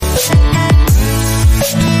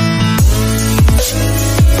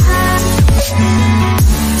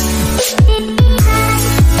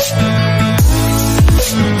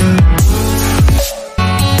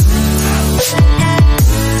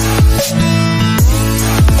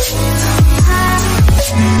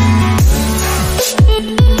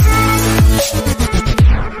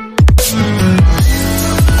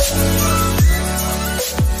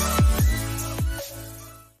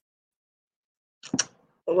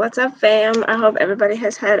What's up, fam? I hope everybody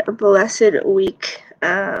has had a blessed week.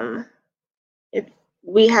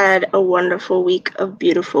 We had a wonderful week of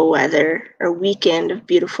beautiful weather, or weekend of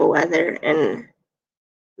beautiful weather, and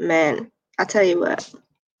man, I'll tell you what,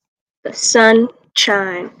 the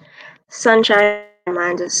sunshine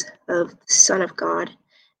reminds us of the Son of God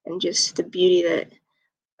and just the beauty that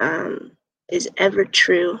is ever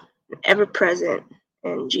true, ever present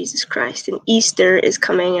in Jesus Christ. And Easter is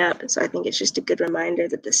coming up, so I think it's just a good reminder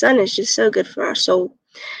that the sun is just so good for our soul.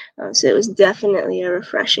 So it was definitely a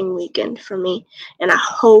refreshing weekend for me, and I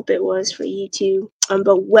hope it was for you too.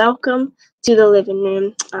 But welcome to the living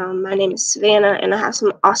room. My name is Savannah, and I have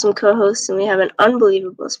some awesome co-hosts, and we have an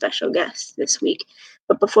unbelievable special guest this week.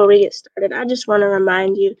 But before we get started, I just want to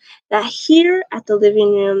remind you that here at the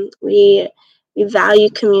living room, we value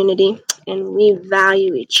community and we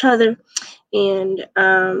value each other, and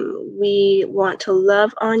we want to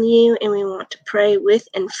love on you, and we want to pray with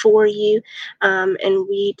and for you, and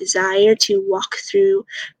we desire to walk through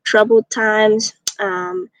troubled times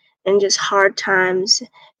and just hard times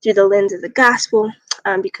through the lens of the gospel,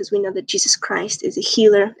 because we know that Jesus Christ is a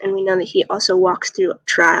healer, and we know that he also walks through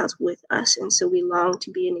trials with us, and so we long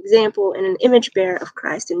to be an example and an image bearer of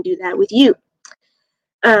Christ and do that with you.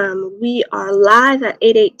 We are live at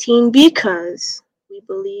 8:18 because we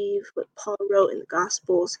believe what Paul wrote in the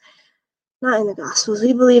Gospels. Not in the Gospels.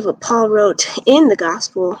 We believe what Paul wrote in the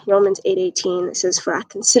Gospel, Romans 8:18. It says, "For I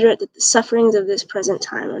consider it that the sufferings of this present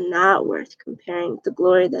time are not worth comparing with the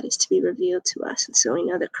glory that is to be revealed to us." And so we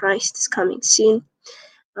know that Christ is coming soon.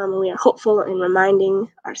 And we are hopeful in reminding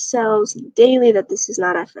ourselves daily that this is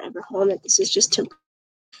not our forever home, that this is just temporary.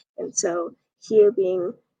 And so here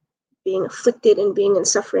being afflicted and being in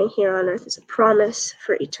suffering here on earth is a promise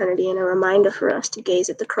for eternity and a reminder for us to gaze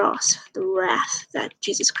at the cross, the wrath that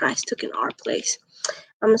Jesus Christ took in our place.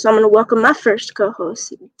 So I'm going to welcome my first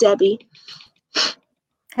co-host, Debbie. Hello.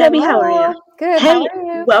 Debbie, how are you? Good. Hey, how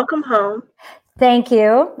are you? Welcome home. Thank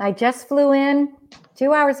you. I just flew in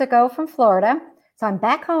 2 hours ago from Florida, so I'm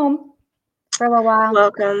back home for a little while.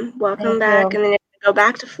 Welcome Thank back, you. and then you're going to go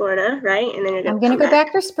back to Florida, right? And then you're I'm going to go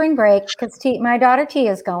back for spring break because my daughter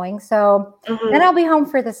Tia is going, so then I'll be home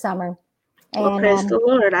for the summer. Well, praise the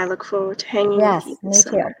Lord. I look forward to hanging with you this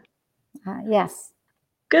summer. Too. Yes.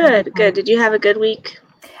 Good. Did you have a good week?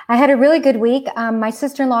 I had a really good week. My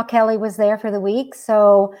sister-in-law Kelly was there for the week,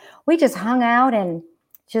 so we just hung out and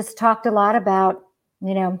just talked a lot about,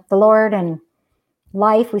 the Lord and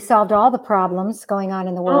life. We solved all the problems going on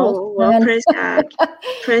in the world. Oh, well, praise God.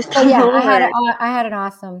 Praise the Lord. I had an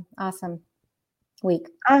awesome week.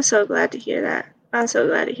 I'm so glad to hear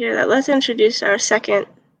that. Let's introduce our second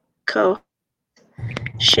co-host,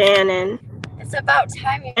 Shannon. It's about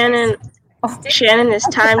time you Shannon is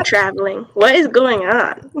time traveling. What is going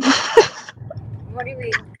on? What do you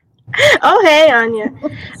mean? Oh, hey, Anya.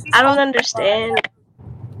 I don't understand.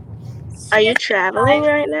 Are you traveling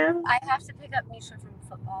right now? I have to pick up Misha from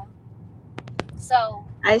football. So.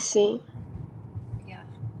 I see. Yeah.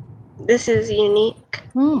 This is unique.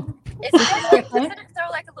 Isn't there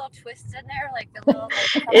like a little twist in there? Like a little.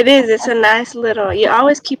 It is. It's a nice little. You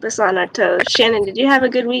always keep us on our toes. Shannon, did you have a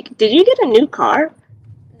good week? Did you get a new car?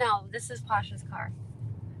 No, this is Pasha's car.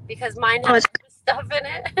 Because mine has stuff in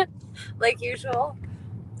it, like usual.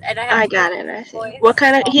 And I got it. I see. What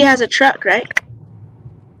kind of? He has a truck, right?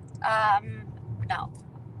 No.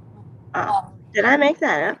 Oh, did I make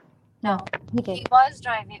that up? No, he did. He was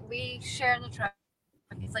driving. We share the truck.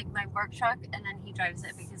 It's like my work truck, and then he drives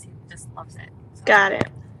it because he just loves it. So. Got it.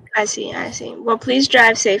 I see. Well, please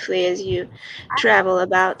drive safely as you travel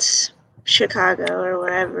about Chicago or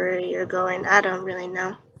wherever you're going. I don't really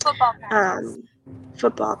know.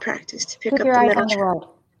 Football practice to pick keep up your the eyes middle on the road.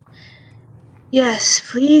 Yes,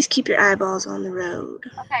 please keep your eyeballs on the road.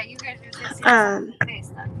 Okay, you guys are just face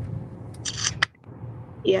then.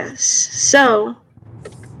 Yes. So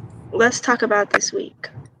let's talk about this week.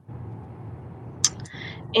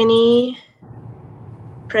 Any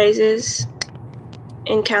praises,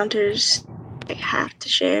 encounters I have to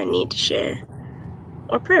share, need to share,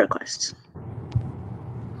 or prayer requests?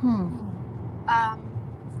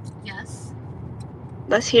 Yes.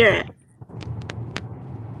 Let's hear it.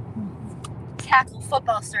 Tackle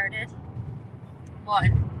football started.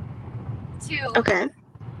 1. 2. Okay.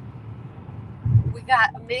 We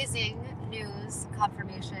got amazing news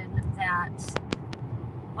confirmation that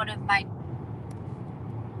one of my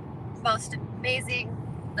most amazing,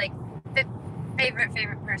 like,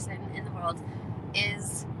 favorite person in the world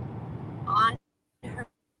is on her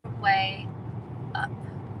way up.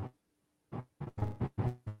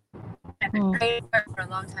 I've been praying for a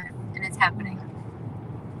long time, and it's happening.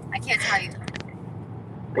 I can't tell you.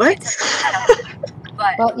 What?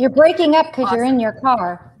 But Well, you're breaking up because you're in your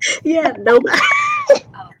car. Yeah, nobody.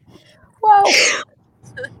 Whoa.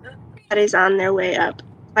 Everybody's on their way up.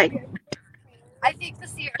 Like, I think the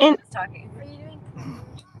Sierra And- is talking.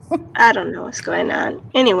 I don't know what's going on.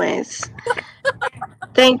 Anyways,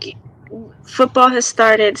 thank you. Football has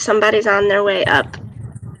started. Somebody's on their way up.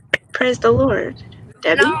 Praise the Lord.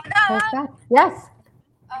 Debbie? No. Praise God. Yes.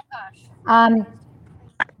 Oh gosh.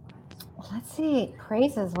 Let's see.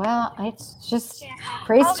 Praise as well. It's just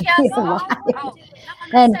praise Oh to yes. be Oh, alive. no,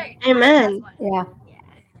 I'm And- gonna say. Amen. Yeah.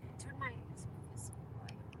 Turn my.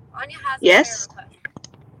 Anya has Yes? a prayer request.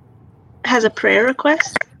 Has a prayer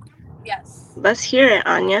request? Yes. Let's hear it,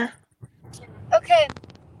 Anya. Okay,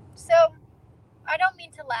 so I don't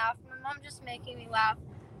mean to laugh. My mom just making me laugh.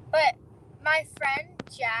 But my friend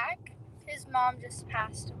Jack, his mom just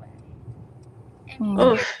passed away. And he's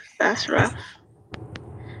Oof, that's rough.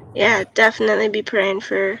 Yeah, definitely be praying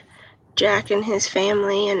for Jack and his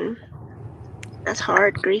family, and that's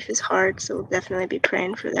hard. Grief is hard, so we'll definitely be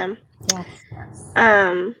praying for them. Yes.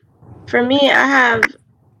 For me,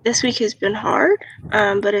 this week has been hard,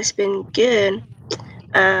 but it's been good.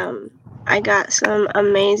 I got some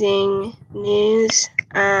amazing news,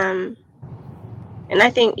 and I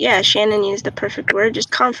think, Shannon used the perfect word,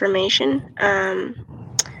 just confirmation,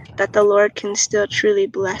 that the Lord can still truly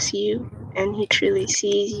bless you, and he truly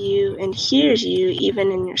sees you and hears you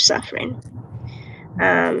even in your suffering.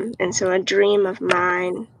 And so a dream of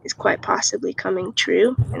mine is quite possibly coming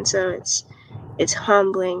true, and so it's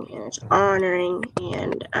humbling and it's honoring,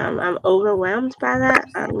 and I'm overwhelmed by that,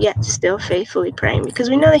 yet still faithfully praying, because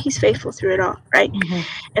we know that he's faithful through it all, right? Mm-hmm.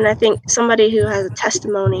 And I think somebody who has a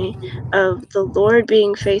testimony of the Lord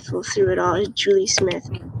being faithful through it all is Julie Smith.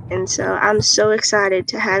 And so I'm so excited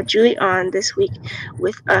to have Julie on this week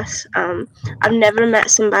with us. I've never met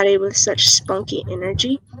somebody with such spunky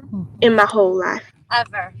energy in my whole life.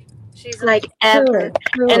 Ever. She's Like, ever.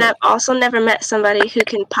 Truly. And I've also never met somebody who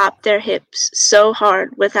can pop their hips so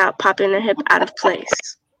hard without popping their hip out of place.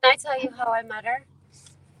 Can I tell you how I met her?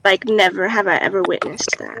 Like, never have I ever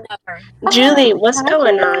witnessed that. Never. Julie, what's Hi,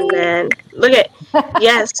 going Julie. on, man? Look at,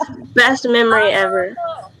 yes, best memory ever.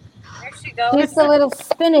 Oh, there she goes. She's a little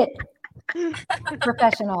spin it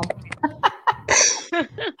professional.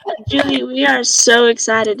 Julie, we are so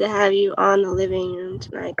excited to have you on the living room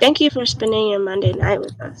tonight. Thank you for spending your Monday night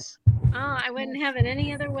with us. Oh, I wouldn't have it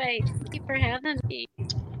any other way. Thank you for having me.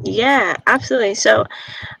 Yeah, absolutely. So,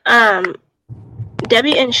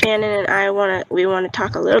 Debbie and Shannon and I want to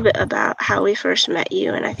talk a little bit about how we first met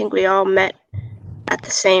you, and I think we all met at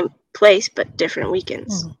the same place but different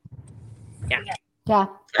weekends. Yeah.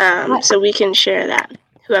 So we can share that.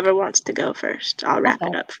 Whoever wants to go first, I'll wrap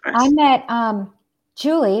it up for us. I met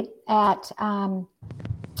Julie at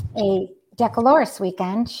a Decaloris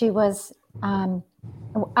weekend. She was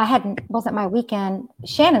wasn't my weekend,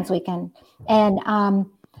 Shannon's weekend, and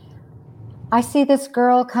I see this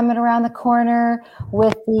girl coming around the corner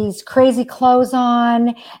with these crazy clothes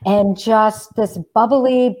on and just this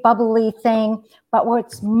bubbly thing. But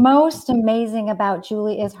what's most amazing about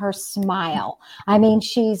Julie is her smile. I mean,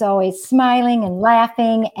 she's always smiling and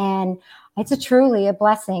laughing, and it's truly a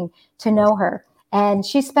blessing to know her. And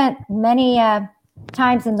she spent many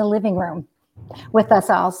times in the living room with us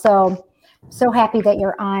all. So happy that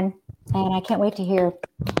you're on, and I can't wait to hear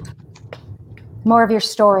more of your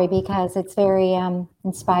story because it's very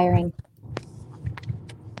inspiring.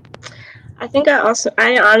 I think I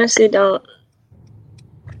honestly don't,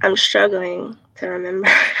 I'm struggling to remember.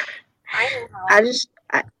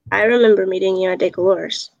 I remember meeting you at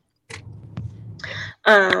Decaloris.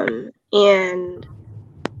 And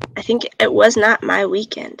I think it was not my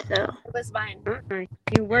weekend though. It was mine.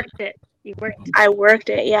 You worked it. I worked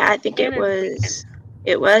it. Yeah, I think it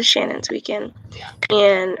was Shannon's weekend.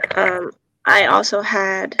 And I also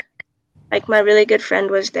had, like, my really good friend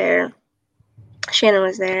was there. Shannon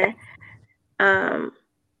was there.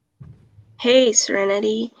 Hey,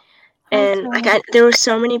 Serenity. And there were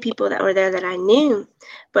so many people that were there that I knew,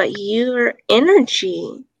 but your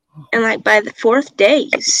energy, and like by the fourth day,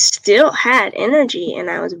 you still had energy, and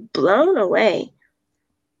I was blown away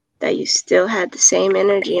that you still had the same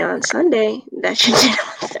energy on Sunday that you did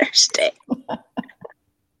on Thursday.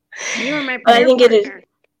 You were my prayer I think partner. it is.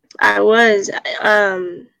 I was.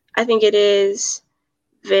 I think it is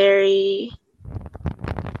very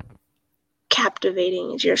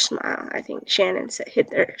captivating is your smile. I think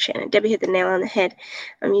Debbie hit the nail on the head.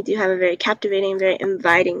 You do have a very captivating, very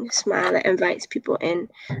inviting smile that invites people in.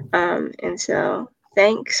 And so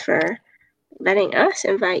thanks for letting us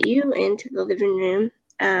invite you into the living room.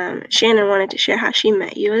 Shannon wanted to share how she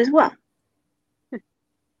met you as well.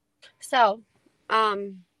 So,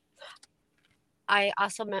 I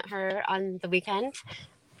also met her on the weekend,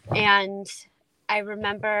 and I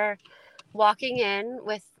remember walking in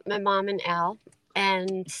with my mom and Al,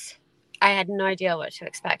 and I had no idea what to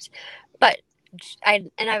expect. But I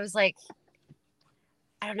was like,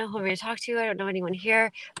 I don't know who I'm going to talk to. I don't know anyone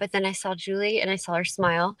here. But then I saw Julie and I saw her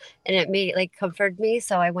smile, and it made like comforted me.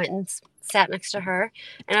 So I went and sat next to her,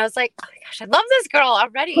 and I was like, oh my gosh, I love this girl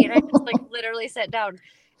already. And I just like literally sat down,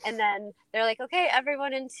 and then they're like, okay,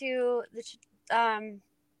 everyone into the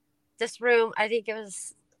this room. I think it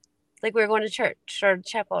was like we were going to church or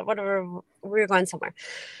chapel or whatever. We were going somewhere,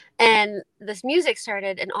 and this music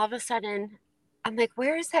started, and all of a sudden I'm like,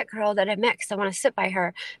 where is that girl that I met? Because I want to sit by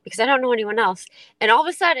her because I don't know anyone else. And all of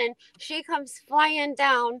a sudden, she comes flying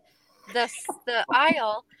down the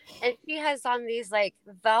aisle, and she has on these like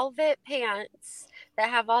velvet pants that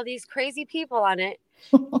have all these crazy people on it,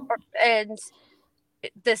 and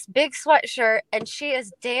this big sweatshirt, and she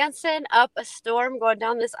is dancing up a storm going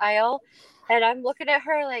down this aisle. And I'm looking at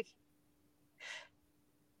her like,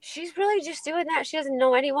 she's really just doing that. She doesn't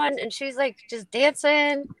know anyone, and she's like just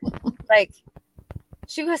dancing, like.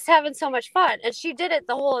 She was having so much fun, and she did it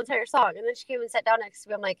the whole entire song. And then she came and sat down next to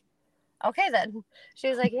me. I'm like, okay, then. She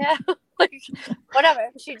was like, yeah, like whatever.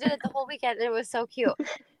 She did it the whole weekend, and it was so cute.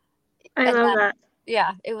 I love that.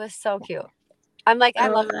 Yeah, it was so cute. I'm like, I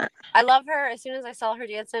love that. I love her. As soon as I saw her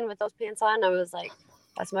dancing with those pants on, I was like,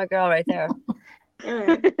 that's my girl right there.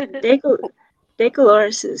 Yeah.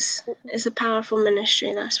 Dolores is a powerful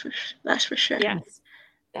ministry. That's for sure. Yes.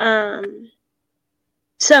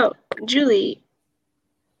 So Julie,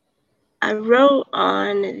 I wrote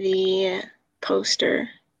on the poster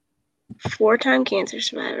 4-time cancer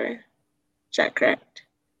survivor. Is that correct?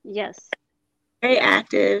 Yes. Very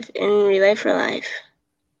active in Relay for Life.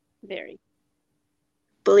 Very.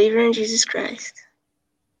 Believer in Jesus Christ.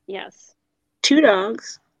 Yes. 2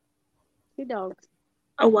 dogs. 2 dogs.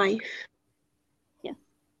 A wife. Yeah.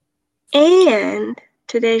 And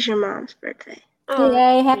today's your mom's birthday.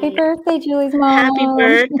 Yay, happy birthday, Julie's mom. Happy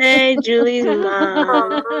birthday, Julie's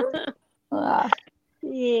mom.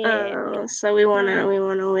 Yeah. So we wanna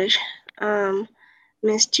wish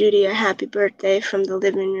Miss Judy a happy birthday from the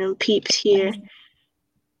living room peeps here.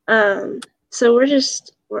 So we're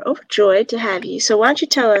overjoyed to have you. So why don't you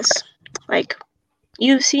tell us, like,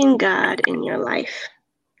 you've seen God in your life,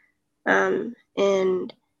 and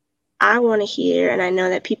I want to hear, and I know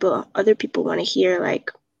that other people want to hear,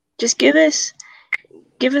 like, just give us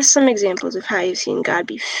some examples of how you've seen God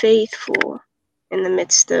be faithful in the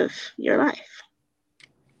midst of your life.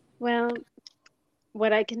 Well,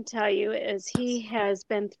 what I can tell you is he has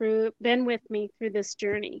been with me through this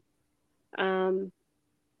journey. When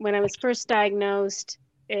I was first diagnosed,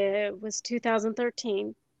 it was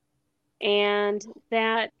 2013. And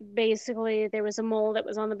that basically, there was a mole that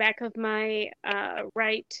was on the back of my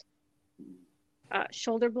right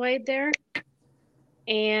shoulder blade there.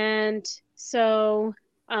 And so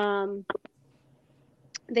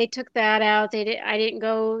they took that out. I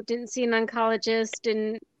didn't see an oncologist,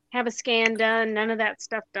 didn't have a scan done, none of that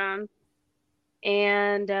stuff done.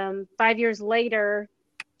 And 5 years later,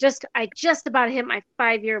 I just about hit my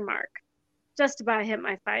 5-year mark.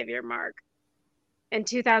 In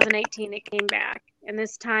 2018, it came back, and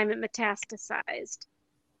this time it metastasized,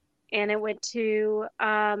 and it went to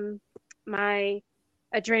my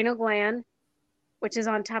adrenal gland, which is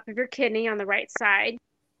on top of your kidney on the right side.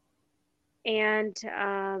 And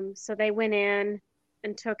so they went in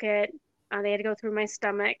and took it. They had to go through my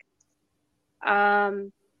stomach.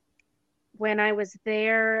 When I was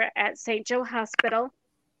there at St. Joe Hospital,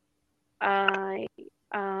 I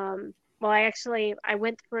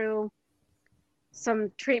went through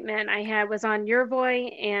some treatment. was on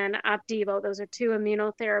Yervoy and Opdivo. Those are 2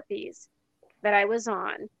 immunotherapies that I was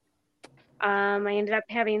on. I ended up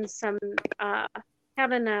having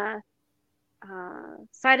having a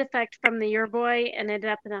side effect from the Yervoy, and ended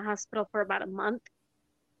up in the hospital for about a month.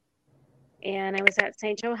 And I was at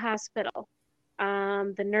St. Joe Hospital.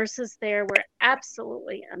 The nurses there were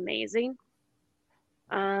absolutely amazing.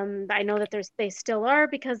 I know that they still are,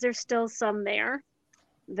 because there's still some there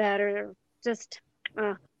that are just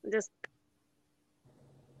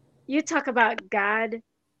you talk about God.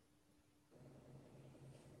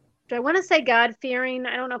 Do I want to say God fearing?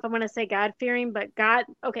 I don't know if I want to say God fearing, but God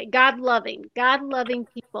loving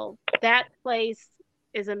people. That place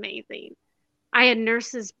is amazing. I had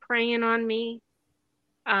nurses praying on me.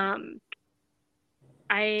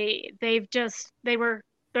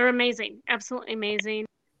 They're amazing, absolutely amazing.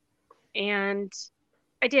 And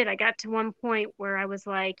I got to one point where I was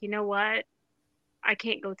like, you know what? I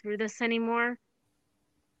can't go through this anymore.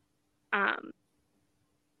 I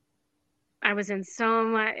was in so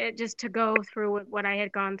much, just to go through what I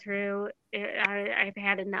had gone through, I've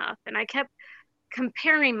had enough. And I kept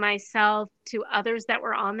comparing myself to others that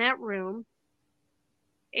were on that room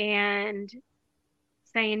and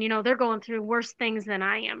saying, they're going through worse things than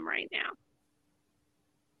I am right now.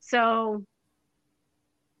 So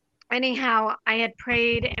anyhow, I had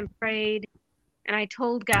prayed and prayed, and I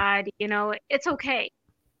told God, it's okay.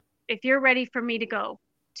 If you're ready for me to go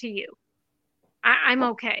to you, I'm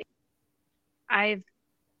okay. I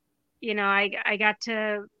got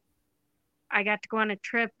to go on a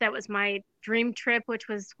trip that was my dream trip, which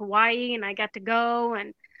was Hawaii, and I got to go,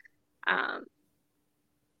 and I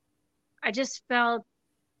just felt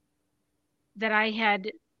that I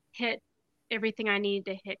had hit everything I needed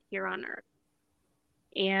to hit here on earth.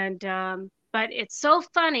 And but it's so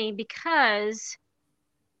funny because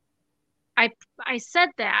I said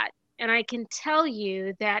that, and I can tell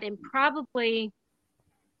you that in probably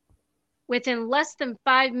within less than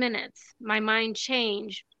 5 minutes, my mind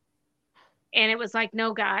changed. And it was like,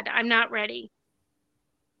 no, God, I'm not ready.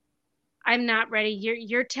 I'm not ready.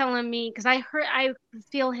 You're telling me, because I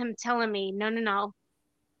feel him telling me, no,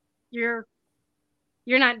 you're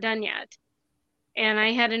not done yet. And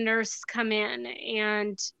I had a nurse come in,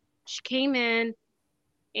 and she came in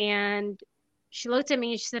and she looked at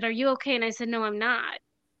me and she said, "Are you okay?" And I said, "No, I'm not."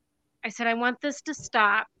 I said, "I want this to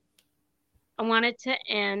stop. I want it to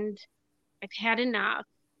end. I've had enough."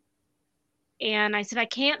 And I said, "I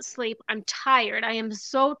can't sleep. I'm tired. I am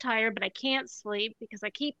so tired, but I can't sleep because I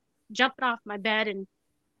keep jumping off my bed, and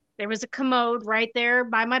there was a commode right there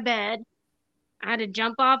by my bed. I had to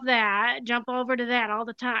jump off that, jump over to that all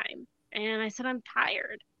the time." And I said, "I'm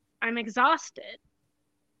tired. I'm exhausted."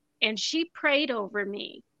 And she prayed over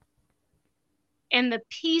me. And the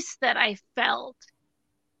peace that I felt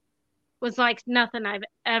was like nothing I've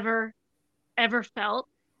ever felt.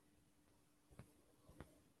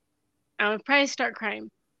 I would probably start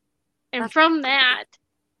crying. And from that,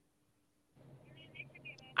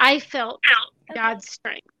 I felt God's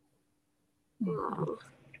strength.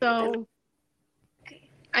 So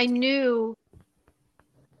I knew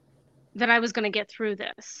that I was going to get through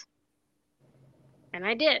this. And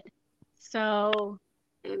I did. So,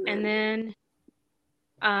 and then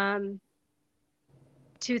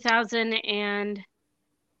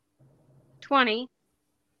 2020,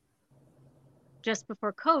 just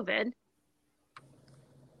before COVID,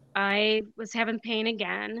 I was having pain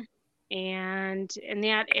again and in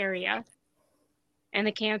that area, and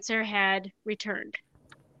the cancer had returned.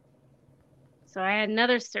 So I had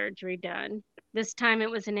another surgery done. This time it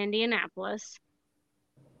was in Indianapolis.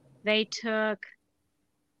 They took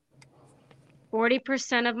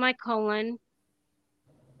 40% of my colon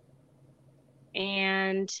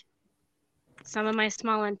and some of my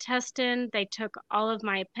small intestine. They took all of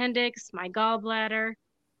my appendix, my gallbladder.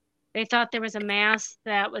 They thought there was a mass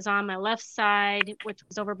that was on my left side, which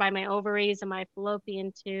was over by my ovaries and my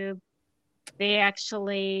fallopian tube. They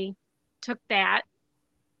actually took that.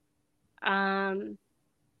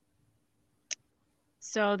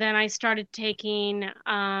 So then I started taking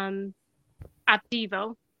Opdivo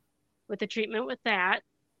with the treatment with that.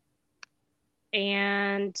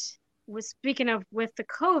 And was speaking of with the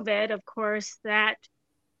COVID, of course, that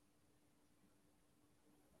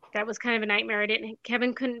was kind of a nightmare.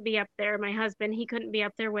 Kevin couldn't be up there. My husband, he couldn't be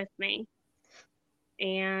up there with me.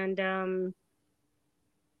 And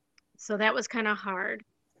so that was kind of hard,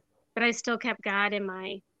 but I still kept God in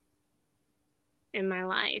my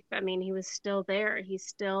life. I mean, he was still there. He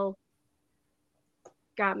still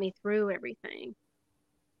got me through everything.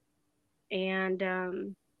 And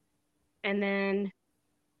then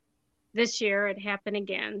this year it happened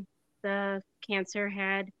again. The cancer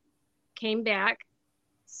came back.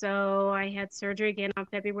 So I had surgery again on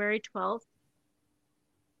February 12th.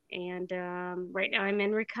 And right now I'm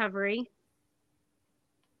in recovery.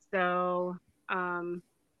 So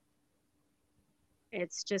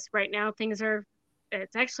it's just right now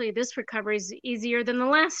it's actually, this recovery is easier than the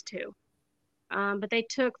last two. But they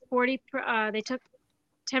took 10%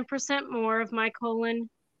 more of my colon,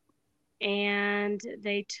 and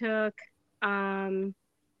they took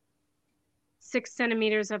 6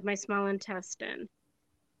 centimeters of my small intestine.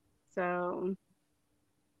 So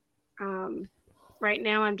right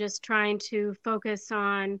now I'm just trying to focus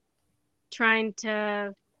on trying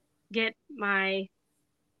to get my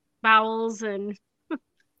bowels and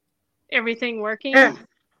everything working. Yeah,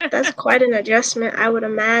 that's quite an adjustment, I would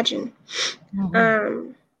imagine.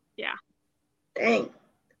 Yeah. Dang.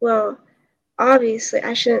 Well, obviously,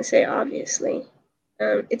 I shouldn't say obviously.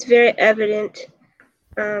 It's very evident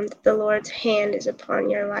the Lord's hand is upon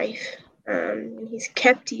your life, and He's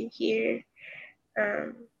kept you here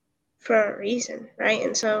for a reason, right?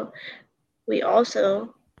 And so we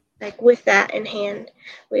also, like with that in hand,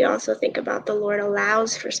 we also think about the Lord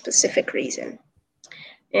allows for specific reason.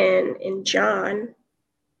 And in John,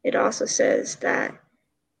 it also says that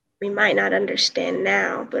we might not understand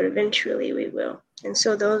now, but eventually we will. And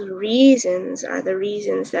so those reasons are the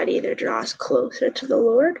reasons that either draw us closer to the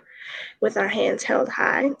Lord with our hands held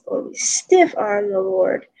high, or we stiff arm the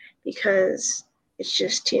Lord because it's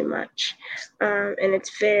just too much. And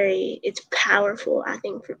it's powerful, I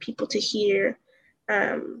think, for people to hear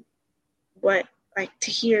to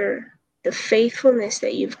hear the faithfulness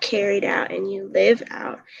that you've carried out and you live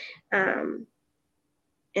out in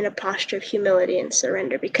a posture of humility and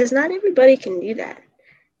surrender, because not everybody can do that,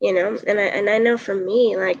 you know. And I know for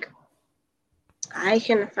me, like, I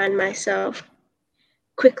can find myself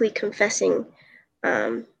quickly confessing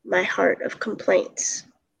my heart of complaints,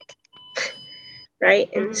 right?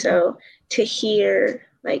 And so to hear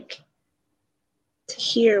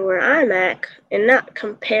where I'm at and not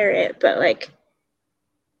compare it, but like,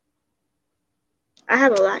 I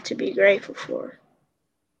have a lot to be grateful for,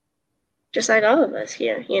 just like all of us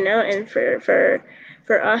here, you know. And for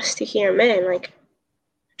us to hear, man, like,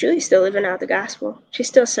 Julie's still living out the gospel. She's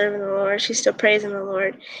still serving the Lord. She's still praising the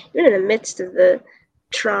Lord, even in the midst of the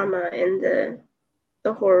trauma and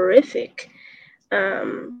the horrific,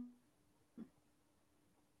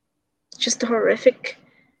 just the horrific,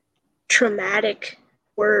 traumatic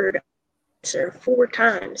word 4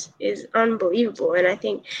 times is unbelievable. And I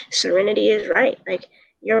think Serenity is right. Like,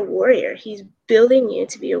 you're a warrior. He's building you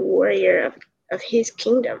to be a warrior of His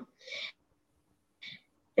kingdom.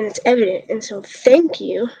 And it's evident. And so thank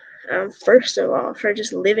you, first of all, for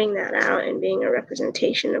just living that out and being a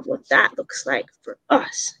representation of what that looks like for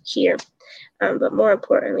us here. But more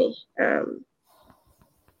importantly,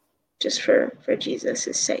 just for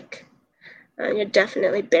Jesus' sake. You're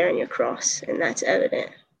definitely bearing your cross, and that's evident.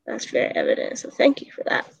 That's very evident. So thank you for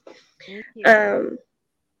that. Thank you.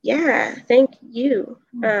 Yeah, thank you.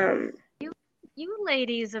 You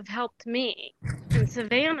ladies have helped me. And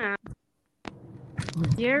Savannah,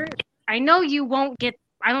 I know you won't get,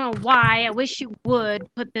 I don't know why, I wish you would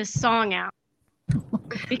put this song out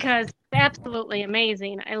because it's absolutely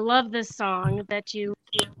amazing. I love this song that you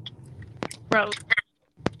wrote.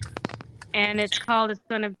 And it's called,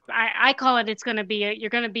 I call it, It's Gonna Be, You're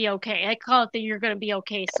Gonna Be Okay. I call it the You're Gonna Be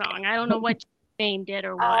Okay song. I don't know what you named it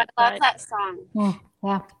or what. I love that song.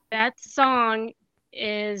 Yeah. That song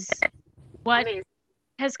is what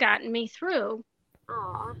has gotten me through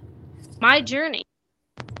my journey.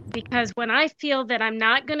 Because when I feel that I'm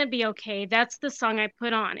not going to be okay, that's the song I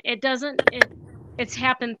put on. It's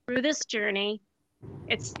happened through this journey.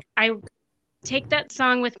 I take that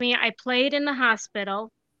song with me. I play it in the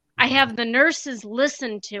hospital. I have the nurses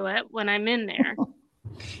listen to it when I'm in there.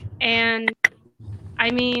 And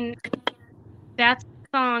I mean, that's a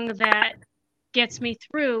song that gets me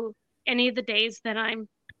through any of the days that I'm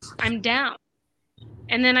down.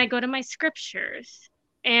 And then I go to my scriptures,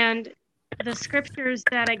 and the scriptures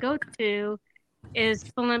that I go to is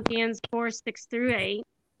Philippians 4:6-8.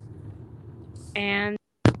 And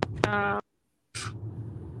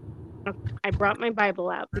I brought my Bible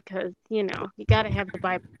out because, you got to have the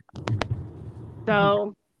Bible.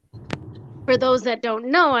 So for those that don't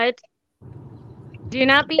know it, do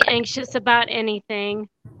not be anxious about anything,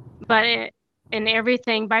 but in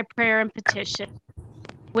everything by prayer and petition.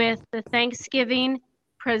 With the thanksgiving,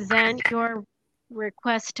 present your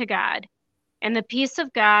request to God. And the peace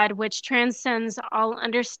of God, which transcends all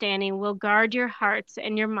understanding, will guard your hearts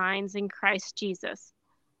and your minds in Christ Jesus.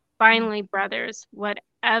 Finally, brothers,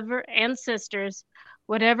 and sisters,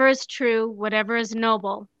 whatever is true, whatever is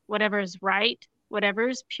noble, whatever is right, whatever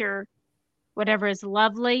is pure, whatever is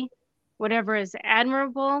lovely, whatever is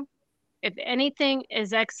admirable, if anything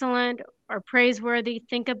is excellent or praiseworthy,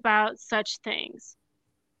 think about such things.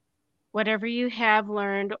 Whatever you have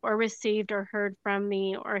learned or received or heard from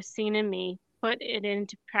me or seen in me, put it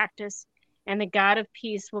into practice, and the God of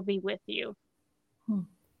peace will be with you.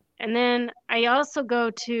 And then I also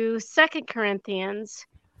go to 2 Corinthians,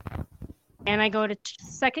 and I go to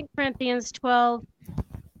 2 Corinthians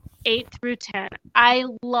 12:8-10. I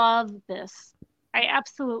love this. I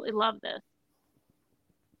absolutely love this.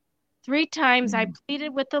 3 times I pleaded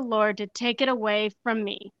with the Lord to take it away from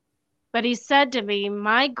me. But he said to me,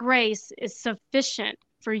 my grace is sufficient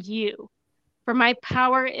for you, for my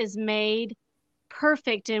power is made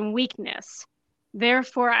perfect in weakness.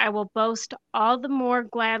 Therefore, I will boast all the more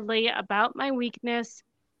gladly about my weakness,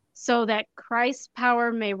 so that Christ's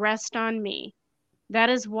power may rest on me. That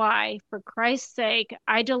is why, for Christ's sake,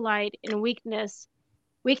 I delight in weaknesses,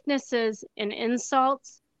 in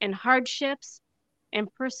insults, and hardships, and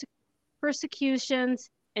persecutions,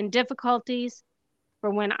 and difficulties. For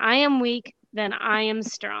when I am weak, then I am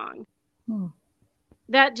strong.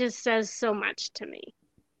 That just says so much to me.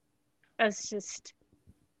 That's just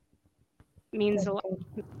means a lot.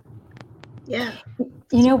 Yeah.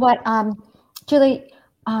 You know what, Julie,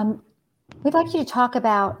 we'd like you to talk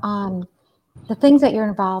about the things that you're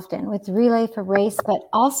involved in with Relay for Race, but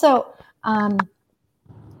also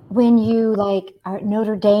when you like are at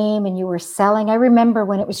Notre Dame and you were selling. I remember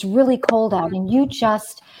when it was really cold out and you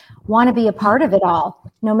just want to be a part of it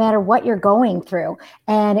all, no matter what you're going through.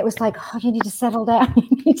 And it was like, oh, you need to settle down.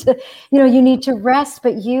 You need to rest,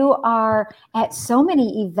 but you are at so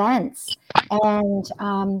many events and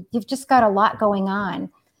you've just got a lot going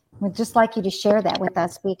on. We'd just like you to share that with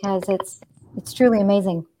us because it's truly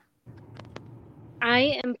amazing.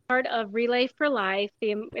 I am part of Relay for Life.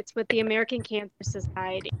 It's with the American Cancer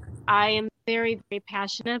Society. I am very, very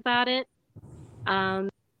passionate about it.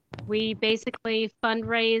 We basically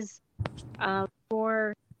fundraise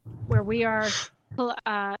for where we are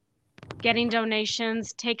getting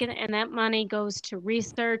donations, and that money goes to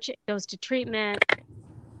research, it goes to treatment.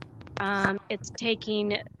 It's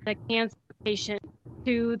taking the cancer patient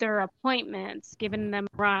to their appointments, giving them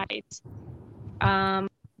rides.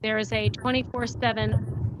 There is a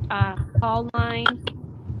 24/7 call line,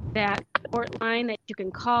 that support line that you can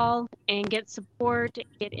call and get support,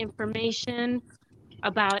 get information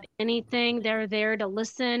about anything. They're there to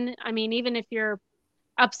listen. I mean, even if you're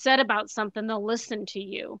upset about something, they'll listen to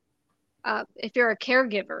you. If you're a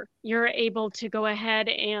caregiver, you're able to go ahead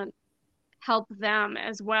and help them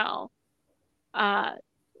as well.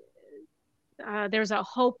 There's a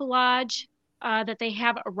Hope Lodge that they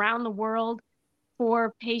have around the world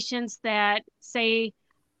for patients that say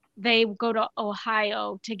they go to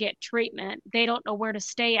Ohio to get treatment. They don't know where to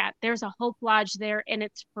stay at. There's a Hope Lodge there and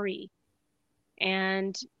it's free.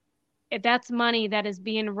 And if that's money that is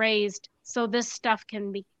being raised so this stuff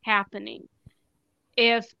can be happening.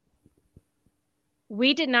 If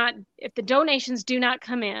the donations do not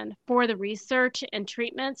come in for the research and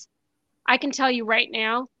treatments, I can tell you right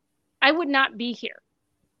now, I would not be here.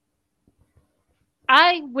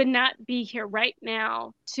 I would not be here right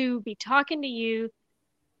now to be talking to you,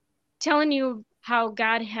 telling you how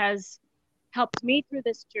God has helped me through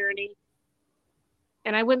this journey.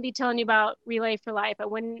 And I wouldn't be telling you about Relay for Life. I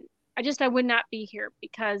would not be here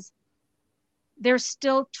because there's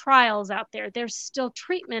still trials out there. There's still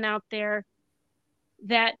treatment out there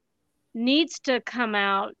that needs to come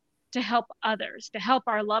out to help others, to help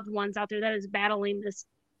our loved ones out there that is battling this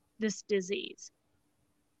disease.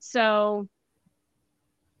 So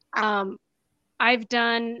we've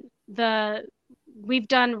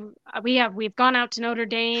gone out to Notre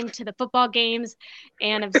Dame to the football games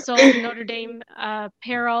and have sold Notre Dame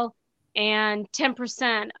apparel, and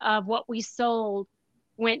 10% of what we sold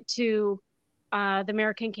went to the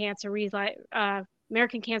American Cancer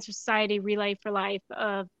Society Relay for Life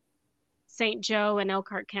of St. Joe and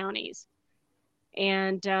Elkhart counties.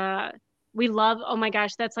 And we love, oh my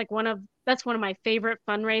gosh, that's one of my favorite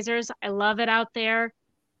fundraisers. I love it out there.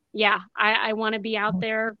 Yeah, I want to be out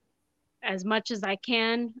there as much as I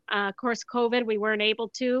can. Of course, COVID, we weren't able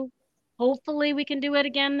to. Hopefully we can do it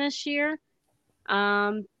again this year.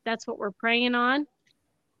 That's what we're praying on.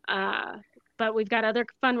 But we've got other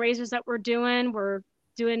fundraisers that we're doing. We're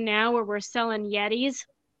doing now where we're selling Yetis.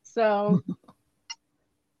 So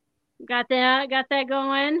got that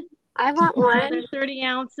going. I want one. Another 30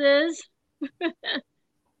 ounces.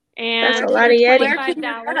 And that's a lot of Yeti.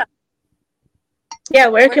 $25. Yeah,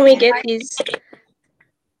 where can we get these?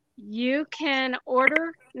 You can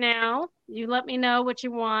order now. You let me know what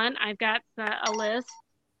you want. I've got a list.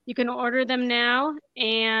 You can order them now.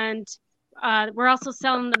 And we're also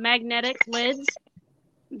selling the magnetic lids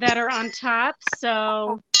that are on top.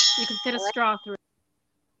 So you can fit a straw through.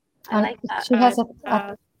 I like that. She has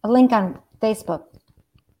a link on Facebook,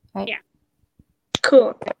 right? Yeah.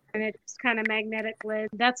 Cool. And it's kind of magnetic lid.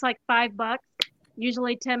 That's like $5,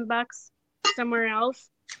 usually $10 somewhere else.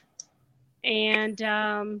 And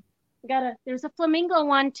there's a flamingo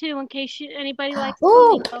one too, in case anybody likes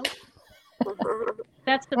flamingo.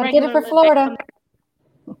 That's the regular. Get it for Florida.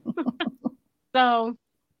 So,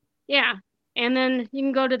 yeah. And then you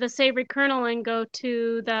can go to the Savory Kernel and go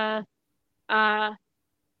to the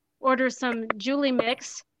order some Julie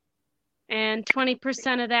Mix, and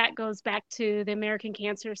 20% of that goes back to the American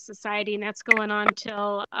Cancer Society, and that's going on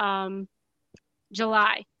till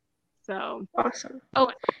July. So awesome.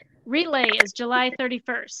 Oh, Relay is July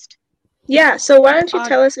 31st. Yeah, so why don't you Uh,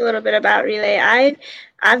 tell us a little bit about Relay?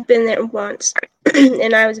 I've been there once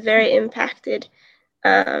and I was very impacted.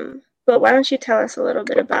 But why don't you tell us a little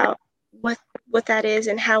bit about what that is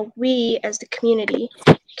and how we as the community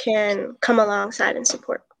can come alongside and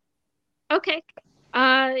support? Okay.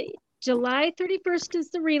 July 31st is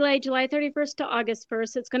the relay, July 31st to August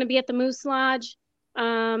 1st. It's going to be at the Moose Lodge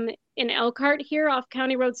in Elkhart here off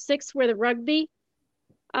County Road 6 where the rugby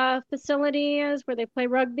facility is, where they play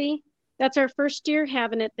rugby. That's our first year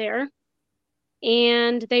having it there.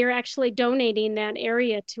 And they are actually donating that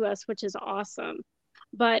area to us, which is awesome.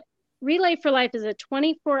 But Relay for Life is a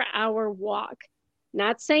 24-hour walk.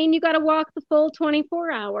 Not saying you got to walk the full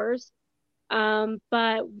 24 hours,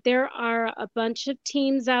 but there are a bunch of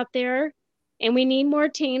teams out there, and we need more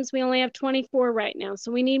teams. We only have 24 right now,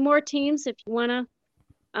 so we need more teams. If you want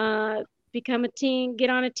to become a team,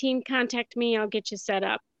 get on a team, contact me. I'll get you set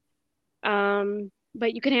up.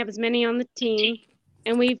 But you can have as many on the team,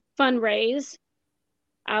 and we fundraise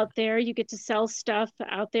out there. You get to sell stuff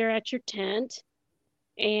out there at your tent,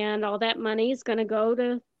 and all that money is going to go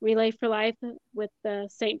to Relay for Life with the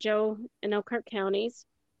St. Joe and Elkhart counties.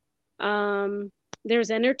 There's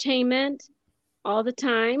entertainment all the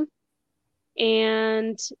time,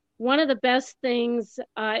 and one of the best things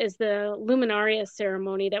is the Luminaria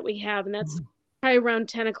ceremony that we have, and that's probably around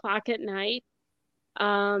 10 o'clock at night.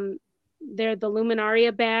 The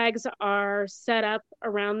Luminaria bags are set up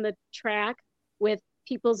around the track with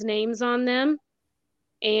people's names on them,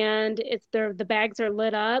 and the bags are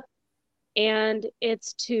lit up, and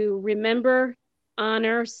it's to remember,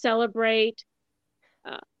 honor, celebrate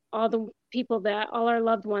all the people all our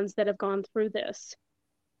loved ones that have gone through this.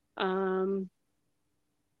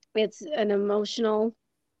 It's an emotional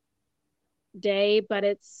day, but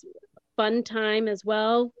it's fun time as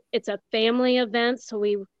well. It's a family event, so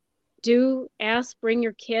we do ask, bring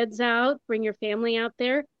your kids out, bring your family out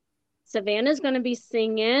there. Savannah's going to be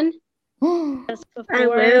singing just before. I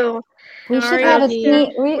will. We should have a team.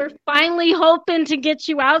 We're finally hoping to get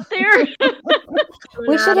you out there.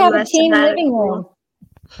 We should have a team living room.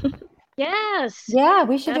 Yes. Yeah,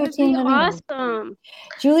 we should do a team living room. Awesome.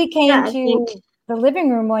 Julie came to the living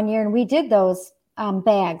room one year and we did those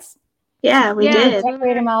bags. Yeah, we did.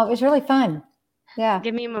 Decorate them all. It was really fun. Yeah.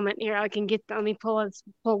 Give me a moment here. Let me pull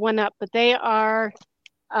one up. But they are,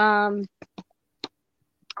 I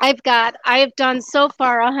have done so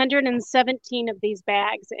far 117 of these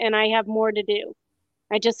bags, and I have more to do.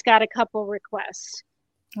 I just got a couple requests.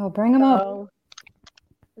 Oh, bring them up.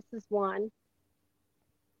 This is one.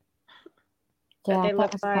 Yeah, they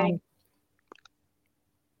look like. Fun.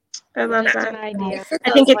 I love just that. An idea.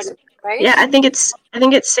 I think it's right? Yeah, I think it's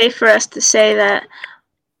safe for us to say that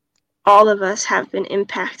all of us have been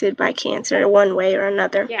impacted by cancer one way or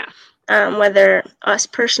another. Yeah. Whether us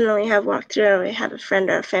personally have walked through, or we have a friend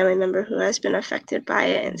or a family member who has been affected by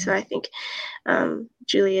it. And so I think,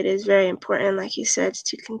 Julie, it is very important, like you said,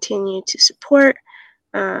 to continue to support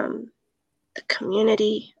the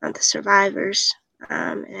community, the survivors,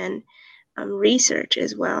 and research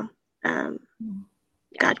as well.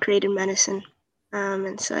 God created medicine.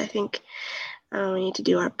 And so I think we need to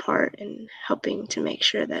do our part in helping to make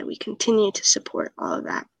sure that we continue to support all of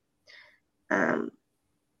that.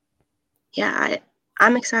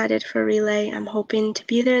 I'm excited for Relay. I'm hoping to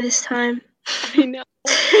be there this time. I know.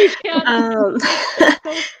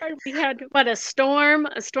 We had a storm.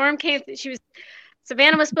 A storm came.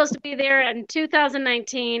 Savannah was supposed to be there in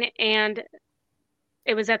 2019, and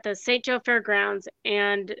it was at the St. Joe Fairgrounds,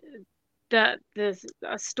 and a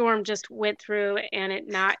storm just went through, and it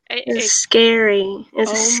was scary.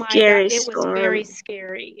 It's a scary storm. It was very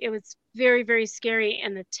scary. It was very, very scary,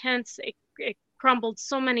 and the tents, it crumbled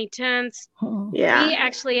so many tents. Yeah. We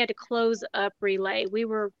actually had to close up Relay. We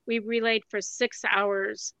relayed for 6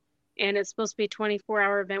 hours, and it's supposed to be a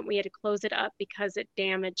 24-hour event. We had to close it up because it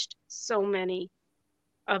damaged so many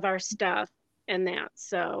of our stuff and that.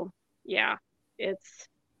 So yeah, it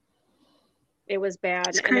was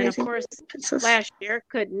bad. And then of course last year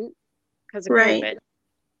couldn't because of COVID.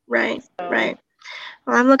 Right. Well,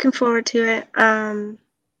 I'm looking forward to it. And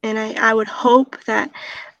I would hope that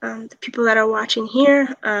the people that are watching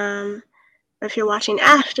here, or if you're watching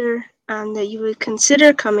after, that you would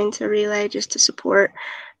consider coming to Relay just to support,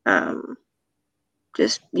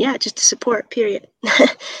 just to support, period.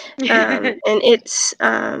 And it's,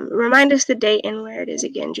 remind us the date and where it is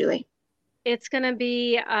again, Julie. It's going to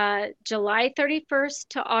be July 31st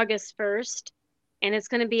to August 1st, and it's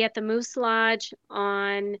going to be at the Moose Lodge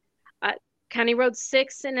on County Road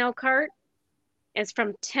 6 in Elkhart. It's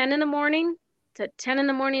from 10 in the morning to 10 in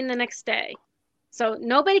the morning the next day. So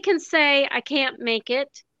nobody can say, I can't make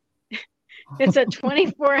it. It's a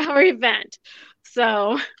 24-hour event.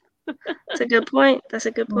 So, That's a good point. That's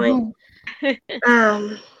a good point.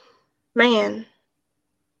 Man,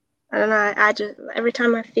 I don't know. I just, every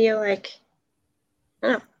time I feel like, I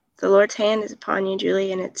don't know, the Lord's hand is upon you,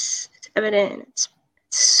 Julie, and it's evident and it's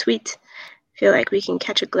sweet. I feel like we can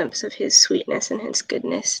catch a glimpse of his sweetness and his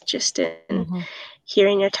goodness just in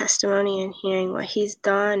hearing your testimony and hearing what he's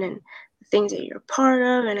done and the things that you're a part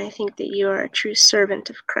of. And I think that you are a true servant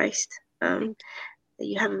of Christ, that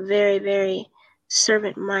you have a very, very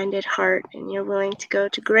servant-minded heart, and you're willing to go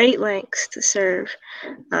to great lengths to serve.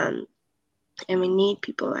 And we need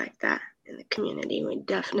people like that in the community. We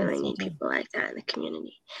definitely need people like that in the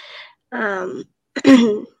community.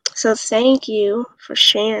 So thank you for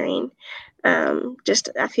sharing.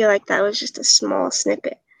 I feel like that was just a small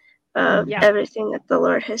snippet of everything that the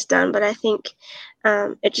Lord has done. But I think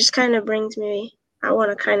it just kind of brings me, I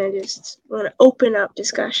want to open up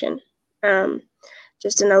discussion,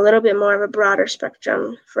 just in a little bit more of a broader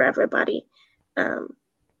spectrum for everybody.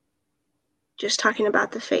 Just talking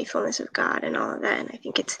about the faithfulness of God and all of that. And I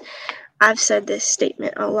think I've said this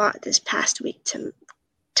statement a lot this past week to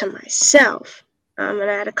myself. And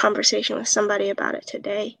I had a conversation with somebody about it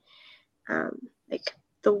today. Like,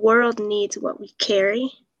 the world needs what we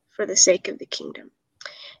carry for the sake of the kingdom.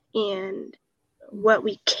 And what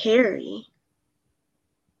we carry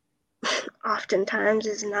oftentimes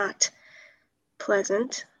is not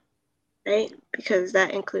pleasant, right? Because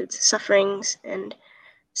that includes sufferings and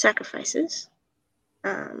sacrifices.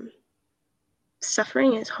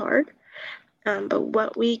 Suffering is hard, but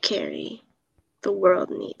what we carry, the world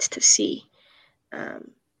needs to see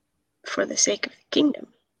for the sake of the kingdom.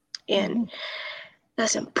 And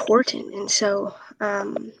that's important. And so,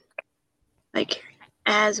 like,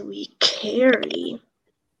 as we carry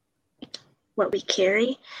what we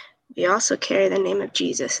carry, we also carry the name of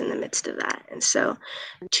Jesus in the midst of that. And so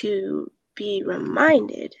to be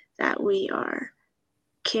reminded that we are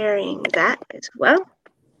carrying that as well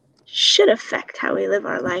should affect how we live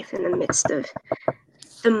our life in the midst of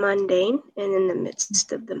the mundane, and in the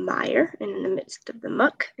midst of the mire, and in the midst of the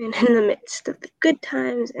muck, and in the midst of the good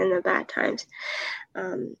times and the bad times.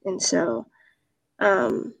 And so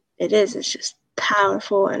it's just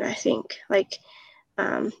powerful. And I think, like,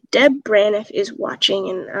 Deb Braniff is watching,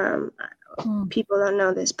 and people don't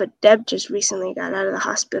know this, but Deb just recently got out of the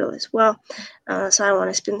hospital as well. So I want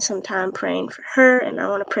to spend some time praying for her, and I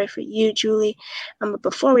want to pray for you, Julie. But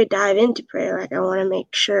before we dive into prayer, like, I want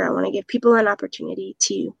to give people an opportunity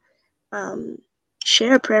to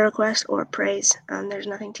share a prayer request or praise. There's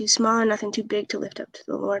nothing too small and nothing too big to lift up to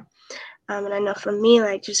the Lord. And I know for me,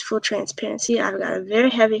 like, just full transparency, I've got a very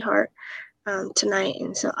heavy heart tonight,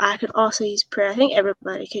 and so I could also use prayer. I think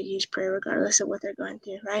everybody could use prayer regardless of what they're going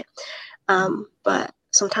through, right? But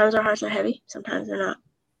sometimes our hearts are heavy, sometimes they're not.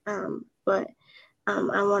 But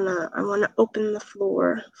I wanna open the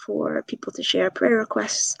floor for people to share prayer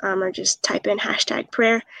requests, or just type in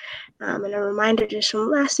 #prayer. And a reminder just from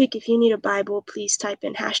last week: if you need a Bible, please type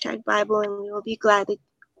in #Bible, and we will be glad to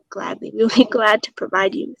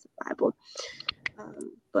provide you with a Bible.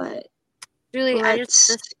 But Julie, I just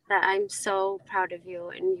want to say that I'm so proud of you,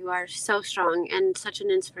 and you are so strong and such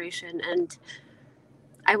an inspiration. And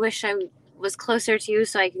I wish I was closer to you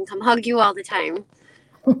so I can come hug you all the time.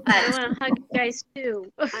 I want to hug you guys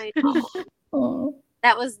too. I know.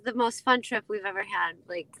 That was the most fun trip we've ever had.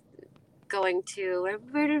 Like, going to,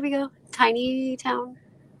 where did we go? Tiny town?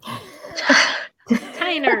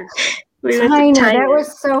 Tyner. That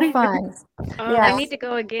was so fun. Oh, I need to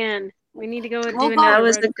go again. We need to go do another. That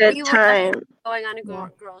was a good time. Going on a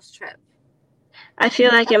girls trip. I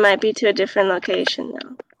feel like it might be to a different location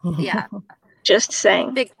though. Yeah. Just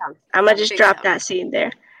saying. Big town. I'm gonna just drop that seed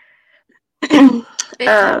there. Big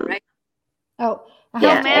town, right? Oh,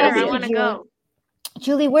 don't matter. I want to go.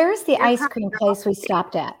 Julie, where is the ice cream place we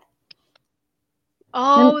stopped at?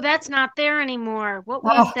 Oh, that's not there anymore. What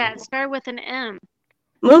was that? It started with an M.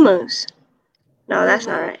 Moo Moo's. No, that's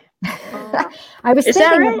not right. I was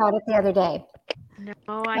thinking about it the other day.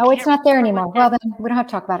 No, it's not there anymore. Well, then we don't have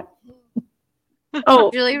to talk about it.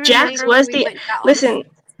 Oh, Jax was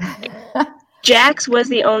Jax was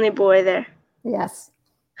the only boy there. Yes.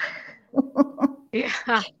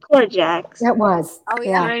 Yeah. Poor Jax. That was. Oh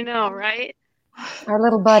yeah, I know, right? Our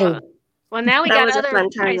little buddy. Well, now we got other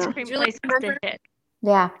ice cream places to hit.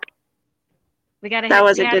 Yeah. We got to that hit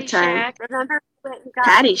was Patty a good time. Shack. Remember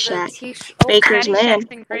Patty Shack. Baker's Patty Man. Shacks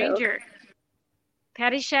and Granger.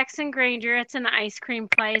 Patty Shacks and Granger. It's an ice cream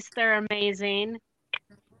place. They're amazing.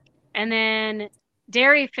 And then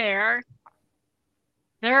Dairy Fair.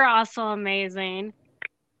 They're also amazing.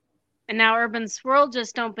 And now Urban Swirl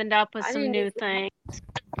just opened up with I some didn't new even- things.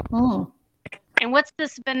 Mm. And what's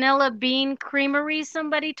this vanilla bean creamery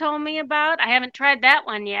somebody told me about? I haven't tried that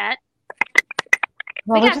one yet.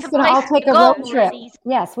 Well, We we're got just some going to all places take to a go, road trip. ladies.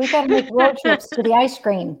 Yes, we got to make road trips to the ice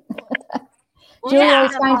cream. Well, Julie yeah.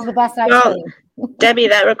 always finds the best ice Well, cream. Debbie,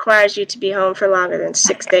 that requires you to be home for longer than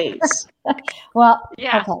 6 days. Well,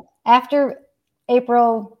 Yeah. okay. After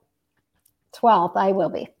April 12th, I will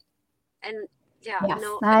be. And yeah, Yes.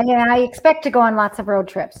 no, I expect to go on lots of road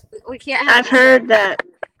trips. we can't. I've heard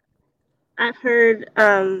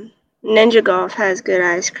Ninja Golf has good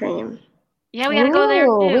ice cream. Yeah, we got to go there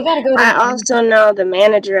Ooh, too. we got to go to I also know the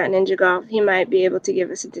manager at Ninja Golf. He might be able to give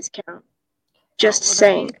us a discount. Just well,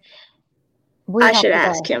 saying. we I have should to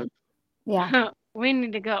ask go. him. Yeah, We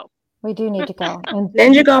need to go. we do need to go. And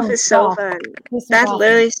Ninja Golf some is so golf. fun. Do some That's golfing.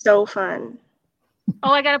 literally so fun.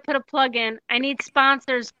 Oh, I got to put a plug in. I need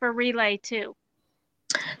sponsors for Relay too.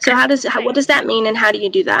 So what does that mean, and how do you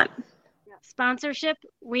do that? Sponsorship.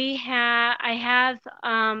 I have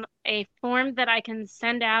a form that I can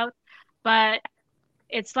send out, but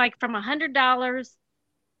it's like from $100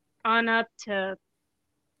 on up to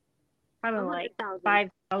probably like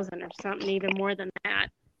 5,000 or something, even more than that.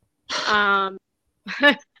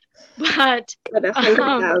 But But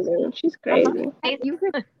 100,000. She's crazy. You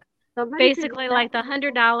could. somebody could basically, do like that. the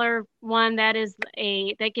 $100 one, that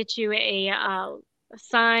gets you a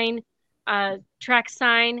sign, track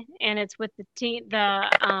sign, and it's with the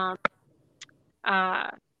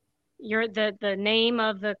name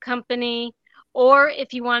of the company. Or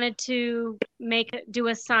if you wanted to do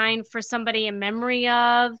a sign for somebody in memory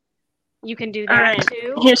of, you can do that All right.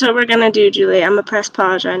 too. Here's what we're going to do, Julie. I'm going to press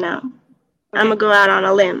pause right now. I'm going to go out on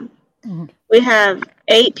a limb. Mhm. We have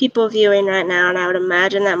 8 people viewing right now, and I would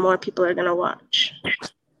imagine that more people are going to watch.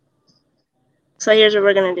 So here's what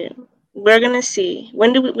we're going to do. We're going to see.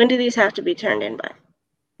 When do these have to be turned in by?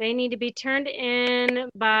 They need to be turned in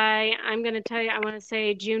by, I'm going to tell you, I want to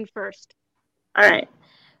say June 1st. All right.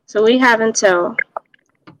 So we have until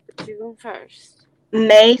June 1st.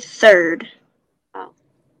 May 3rd. Oh.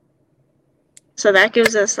 So that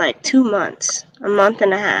gives us like 2 months, a month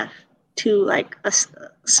and a half, to like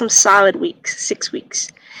some solid weeks, 6 weeks.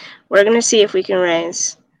 We're going to see if we can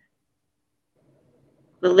raise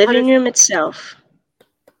the living room itself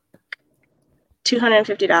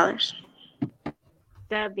 $250.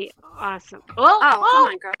 That'd be awesome. Oh, come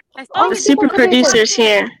on, girl. The super producer's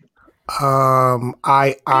here.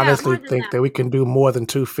 I honestly more than think that. that we can do more than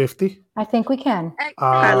 250. I think we can.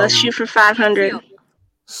 All right, let's shoot for 500.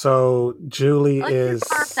 So Julie Let's is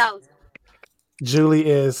do 5,000. Julie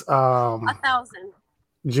is 1,000.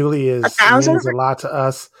 Julie is 1,000? means a lot to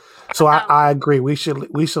us. So I agree. We should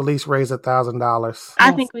at least raise $1,000.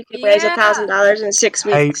 I think we could raise $1,000 in 6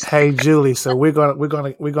 weeks. Hey Julie. So we're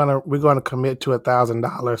gonna commit to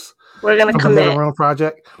 $1,000 We're gonna for the commit. Living Room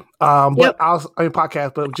Project. Yep. But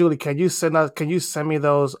podcast. But Julie, can you send me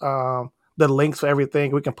those the links for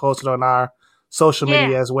everything? We can post it on our social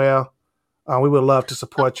media as well. We would love to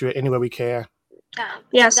support you any way we can.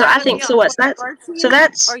 Yeah. So I think so. What's that? So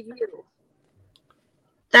that's Or you.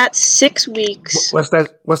 that's 6 weeks. What's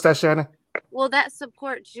that, Shannon? Will that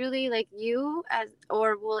support Julie like you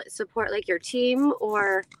or will it support like your team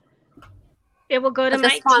or It will go to Like a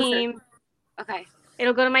my sponsor. team. okay.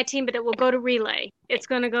 It'll go to my team, but it will go to Relay. It's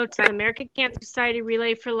going to go to the American Cancer Society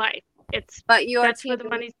Relay for Life. But your That's team where the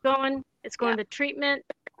money's going. It's going to treatment.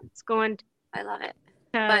 It's going I love it.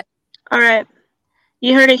 to All right.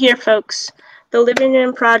 You heard it here, folks. The Living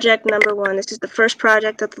Room Project #1. This is the first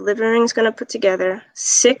project that the Living Room is going to put together.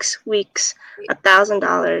 6 weeks,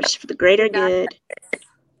 $1,000 for the greater good.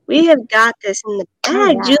 We have got this in the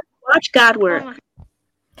bag. yeah. Julie, watch God work. Oh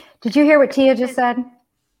my- Did you hear what Tia just said?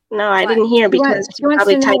 No, I What? didn't hear She because wants she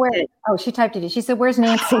probably to know typed where. it. Oh, she typed it. She said, "Where's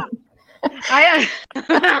Nancy?"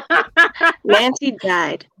 Nancy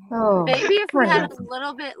died. Oh, Maybe if poor we had Nancy. a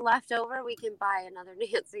little bit left over, we can buy another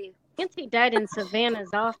Nancy. Nancy died in Savannah's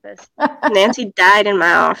office. Nancy died in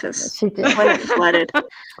my office She did. when it flooded.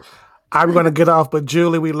 I'm gonna get off, but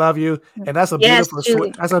Julie, we love you, and that's a Yes, beautiful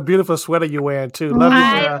Julie. that's a beautiful sweater you're wearing too. Love you.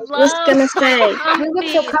 I Sarah. love was gonna say. You look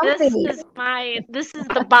so comfy. This is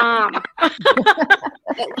the bomb.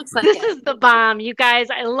 It looks like This it. is the bomb. You guys,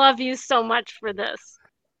 I love you so much for this.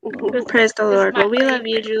 Praise the this is Lord. my Well, we love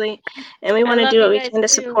you, Julie, and we want to love do what you we guys can to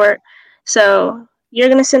too. support. So you're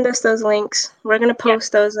going to send us those links. We're going to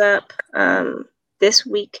post those up this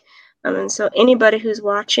week. And so anybody who's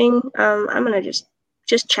watching, I'm going to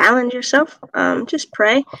just challenge yourself. Just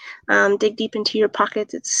pray. Dig deep into your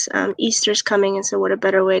pockets. It's Easter's coming, and so what a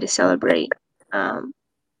better way to celebrate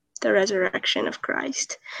the resurrection of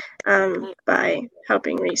Christ by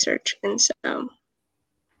helping research. And so,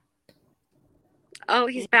 Oh,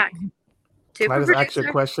 he's back. Can I just ask you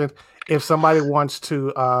a question? If somebody wants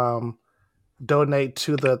to donate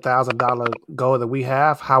to the $1,000 goal that we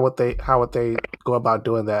have, how would they go about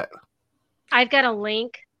doing that? I've got a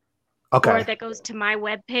link Okay. that goes to my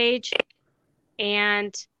webpage,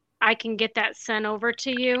 and I can get that sent over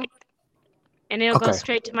to you, and it'll go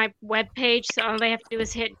straight to my webpage. So all they have to do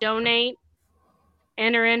is hit donate,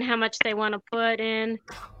 enter in how much they want to put in,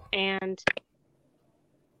 and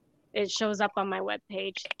it shows up on my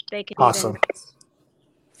webpage. They can awesome. Even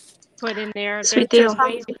put in there. Sweet There's deal.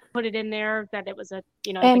 ways to put it in there that it was a,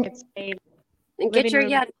 I think it's a and get your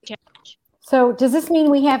challenge. So does this mean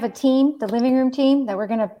we have a team, the living room team, that we're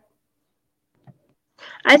going to?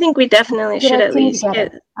 I think we definitely should at least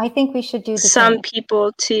get. I think we should do some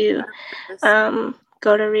people to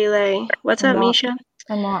go to Relay. What's up, Misha?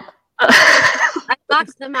 And walk. I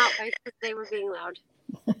boxed them out because they were being loud.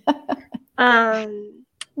 I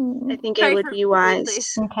think it would be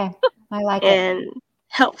wise. Okay, I like and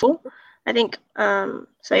helpful. I think. So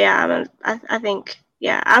yeah, I think.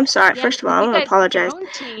 Yeah, I'm sorry. Yeah, First of all, I want to apologize.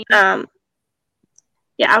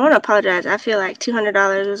 Yeah, I want to apologize. I feel like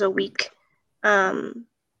 $200 was a week.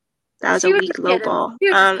 That was a weak low ball.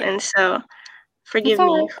 And so forgive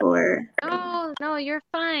me for. No, you're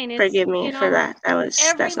fine. Forgive me for that.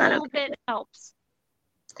 That's not okay. Every little bit helps.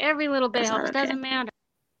 Every little bit helps. Okay. Doesn't matter.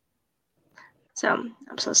 So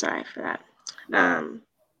I'm so sorry for that.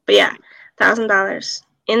 But yeah, $1,000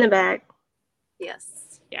 in the bag.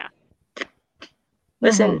 Yes. Yeah.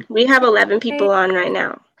 Listen, we have 11 people on right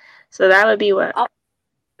now. So that would be what?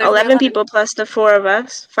 11 people plus the 4 of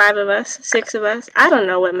us, 5 of us, 6 of us. I don't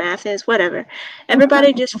know what math is, whatever.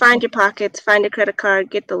 Everybody just find your pockets, find a credit card,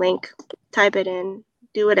 get the link, type it in,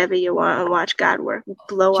 do whatever you want and watch God work.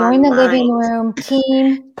 Join the living room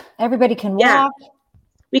team. Everybody can walk.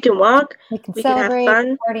 We can walk. We can celebrate. Have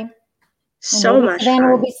fun. Party. So much fun.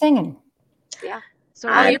 will be singing. Yeah. So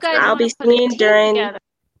you guys I'll be singing during. Together.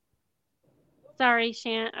 Sorry,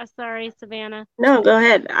 sorry, Savannah. No, go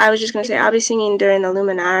ahead. I was just going to say, I'll be singing during the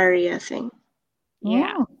Luminaria thing.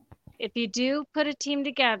 Yeah. If you do put a team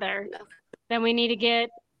together, then we need to get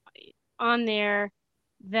on there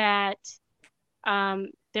that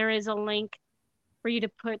there is a link for you to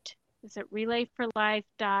put, is it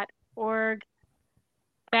relayforlife.org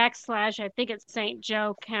 / I think it's St.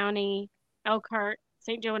 Joe County,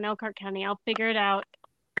 St. Joe and Elkhart County. I'll figure it out.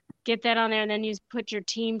 Get that on there, and then you put your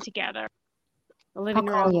team together. The living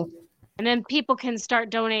room. And then people can start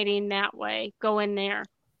donating that way. Go in there.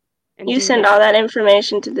 And you send all that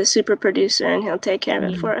information to the super producer and he'll take care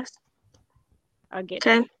of it for us. I'll get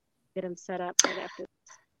him set up right after this.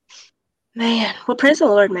 Man, well, praise the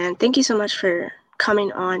Lord, man. Thank you so much for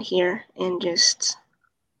coming on here and just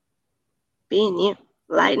being you,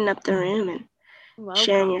 lighting up the room and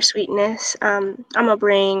sharing your sweetness. I'm going to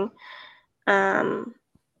bring...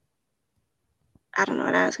 I don't know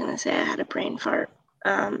what I was going to say. I had a brain fart.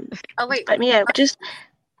 Oh, wait. But yeah, just...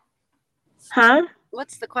 Huh?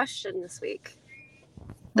 What's the question this week?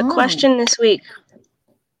 The question this week.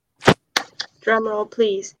 Drum roll,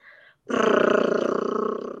 please. The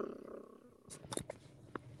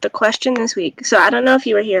question this week. So I don't know if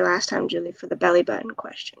you were here last time, Julie, for the belly button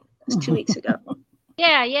question. It was 2 weeks ago.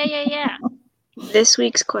 Yeah. This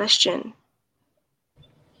week's question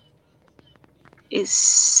is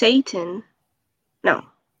Satan... No,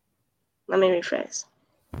 let me rephrase.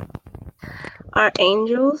 Are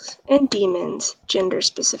angels and demons gender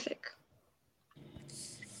specific?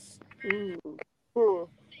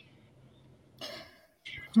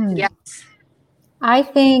 Yes. I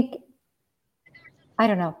think, I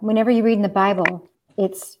don't know, whenever you read in the Bible,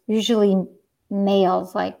 it's usually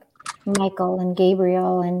males like Michael and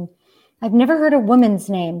Gabriel, and I've never heard a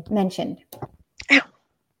woman's name mentioned.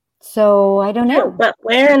 So I don't know. But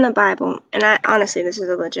where in the Bible, and I honestly, this is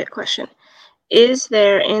a legit question, is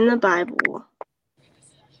there in the Bible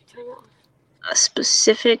a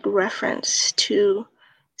specific reference to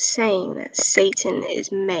saying that Satan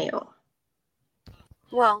is male?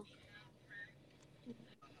 Well,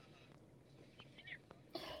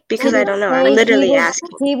 because I don't know. I'm literally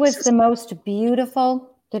asking. He was the most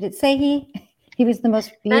beautiful. Did it say he? He was the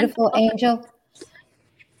most beautiful angel.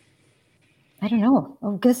 I don't know.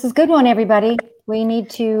 Oh, this is a good one, everybody. We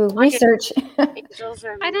need to research.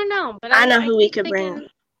 I don't know, but I know who we could bring.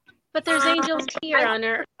 But there's angels here on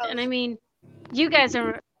earth, and I mean, you guys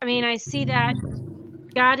are. I mean, I see that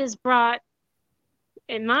God has brought.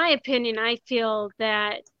 In my opinion, I feel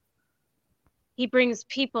that He brings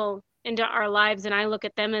people into our lives, and I look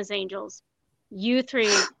at them as angels. You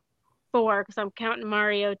three 4, because I'm counting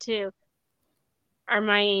Mario too, are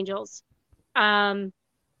my angels. You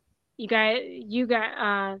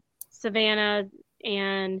got Savannah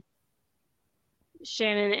and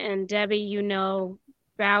Shannon and Debbie,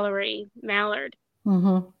 Valerie Mallard,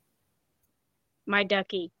 my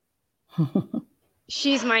ducky.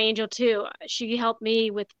 She's my angel too. She helped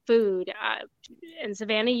me with food. And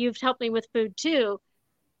Savannah, you've helped me with food too.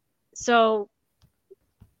 So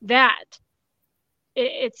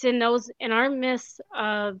it's in our midst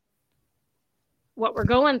of what we're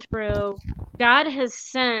going through. God has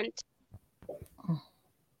sent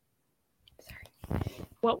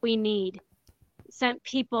what we need, sent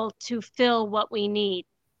people to fill what we need.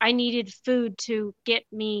 I needed food to get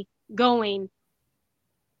me going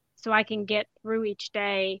so I can get through each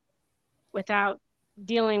day without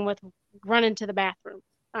dealing with running to the bathroom.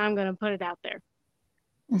 I'm going to put it out there.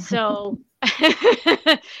 So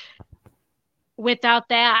without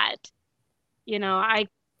that, I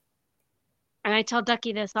tell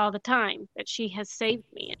Ducky this all the time, that she has saved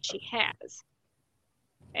me, and she has.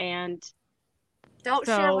 And Don't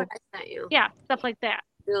share what I sent you. Yeah, stuff like that.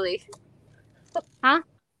 Really? Huh?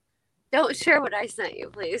 Don't share what I sent you,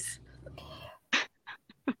 please.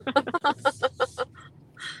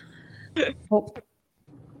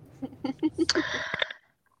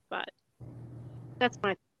 But that's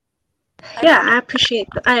my. Yeah, I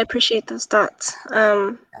appreciate those thoughts.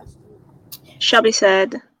 Shelby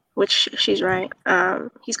said, which she's right.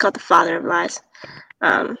 He's called the father of lies,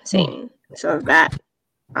 Satan. So that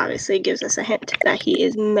obviously gives us a hint that he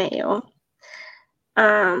is male.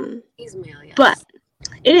 He's male, yes. But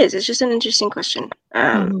it's just an interesting question.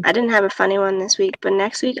 I didn't have a funny one this week, but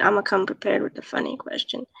next week I'm gonna come prepared with the funny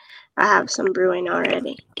question. I have some brewing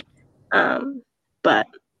already. But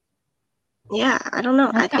yeah, I don't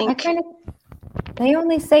know. I think they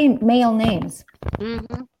only say male names.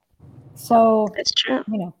 So it's true.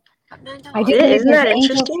 I do believe Isn't that there's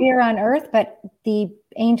angels interesting? here on earth, but the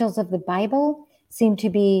angels of the Bible seem to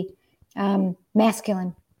be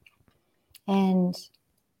masculine. And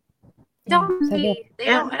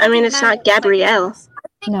it's not Gabrielle.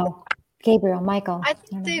 No, Gabriel, Michael. I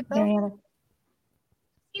think they both.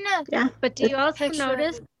 Yeah. But do you also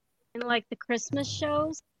notice in like the Christmas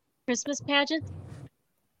shows, Christmas pageants,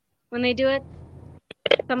 when they do it,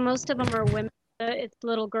 most of them are women. It's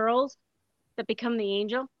little girls that become the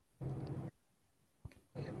angel.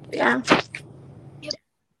 Yeah.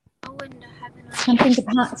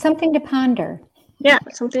 Something to ponder. Yeah,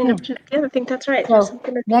 I think that's right. So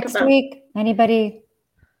next week, anybody?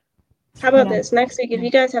 How about this? Next week, if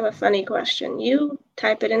you guys have a funny question, you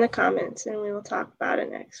type it in the comments and we will talk about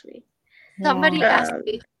it next week. Somebody asked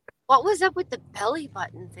me, what was up with the belly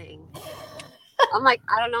button thing? I'm like,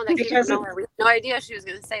 I don't know. That came from nowhere. We had no idea she was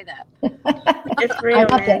going to say that. It's real,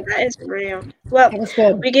 man. That is real. Well,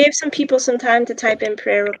 we gave some people some time to type in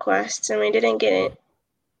prayer requests, and we didn't get it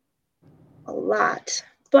a lot.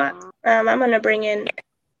 But I'm going to bring in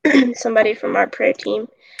somebody from our prayer team.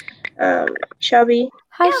 Shelby.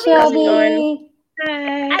 Hi, Shelby.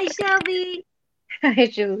 Hi, Shelby. Hi,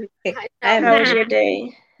 Julie. How was your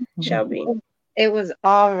day, Shelby? It was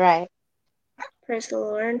all right. Praise the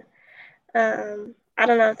Lord. I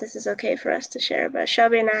don't know if this is okay for us to share, but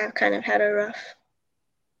Shelby and I have kind of had a rough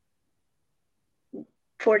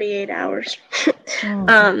 48 hours.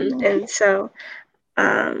 And so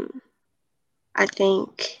I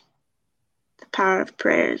think the power of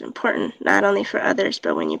prayer is important, not only for others,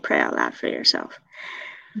 but when you pray out loud for yourself.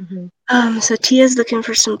 So Tia's looking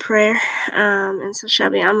for some prayer. And so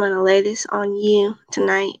Shelby, I'm going to lay this on you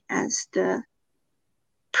tonight as the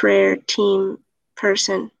prayer team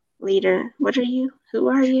person, leader. What are you? Who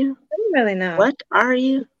are you? I don't really know. What are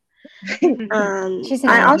you? I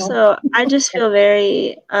just feel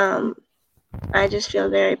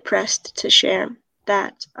very pressed to share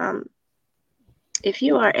that if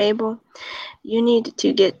you are able, you need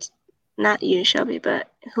to get, not you, Shelby,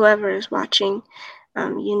 but whoever is watching,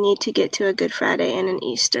 you need to get to a Good Friday and an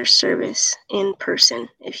Easter service in person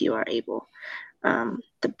if you are able.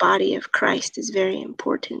 The body of Christ is very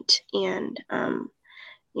important, and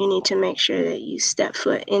you need to make sure that you step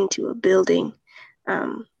foot into a building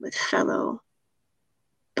with fellow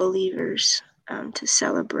believers to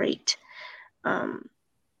celebrate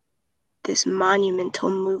this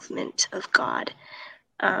monumental movement of God.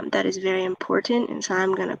 That is very important, and so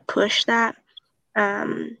I'm going to push that.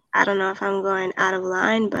 I don't know if I'm going out of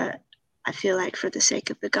line, but I feel like for the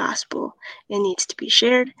sake of the gospel, it needs to be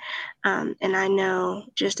shared. And I know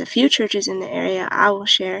just a few churches in the area I will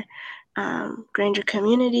share. Granger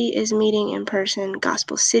Community is meeting in person.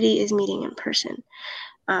 Gospel City is meeting in person.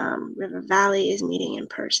 River Valley is meeting in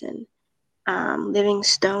person. Living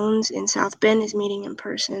Stones in South Bend is meeting in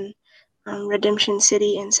person. Redemption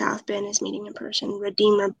City in South Bend is meeting in person.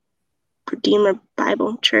 Redeemer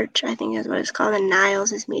Bible Church, I think is what it's called, and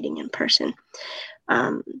Niles is meeting in person.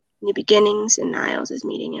 New Beginnings in Niles is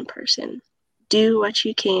meeting in person. Do what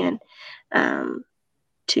you can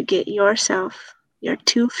to get yourself, your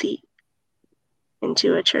 2 feet,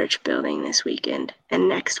 into a church building this weekend and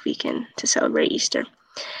next weekend to celebrate Easter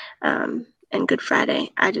and Good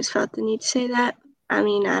Friday. I just felt the need to say that. I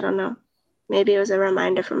mean, I don't know. Maybe it was a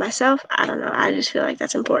reminder for myself. I don't know. I just feel like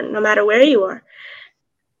that's important. No matter where you are,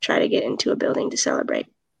 try to get into a building to celebrate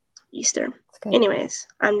Easter. Anyways,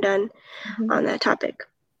 I'm done on that topic.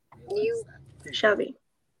 You, Shelby.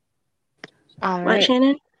 All What, right.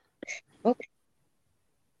 Shannon? Okay.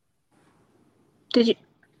 Did you?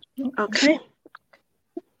 Okay.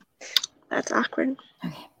 That's awkward.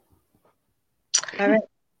 Okay. All right.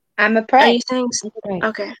 I'm a Are pray. you saying? Right.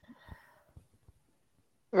 Okay.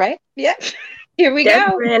 Right? Yeah. Here we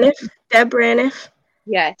Deb go. Braniff,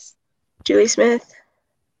 Yes. Julie Smith.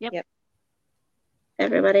 Yep.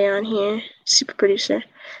 Everybody on here, super producer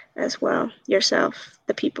as well. Yourself,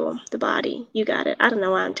 the people, the body. You got it. I don't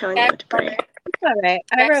know why I'm telling you what to pray. It's all right.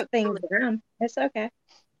 I wrote things down. It's okay.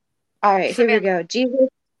 All right, here we go. Jesus,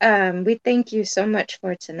 we thank you so much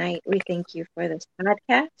for tonight. We thank you for this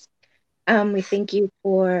podcast. We thank you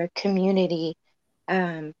for community,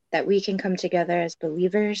 that we can come together as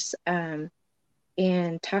believers and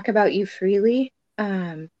talk about you freely,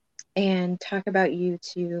 and talk about you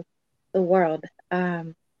to the world.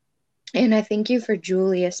 And I thank you for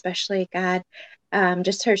Julie, especially, God,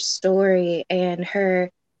 just her story and her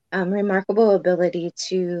remarkable ability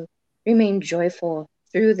to remain joyful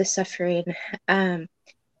through the suffering.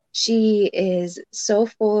 She is so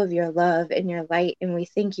full of your love and your light, and we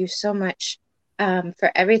thank you so much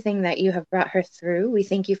for everything that you have brought her through. We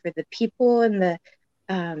thank you for the people and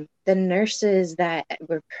the nurses that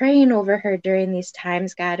were praying over her during these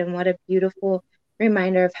times, God, and what a beautiful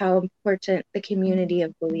reminder of how important the community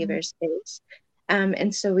of believers is.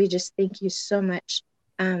 And so we just thank you so much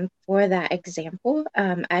for that example.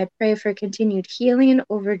 I pray for continued healing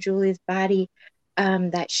over Julie's body,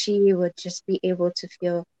 that she would just be able to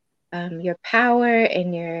feel your power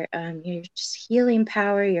and your just healing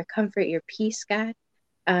power, your comfort, your peace, God.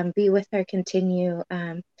 Be with her, continue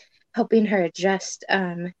helping her adjust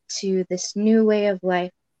to this new way of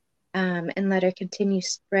life, and let her continue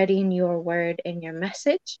spreading your word and your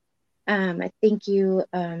message. I thank you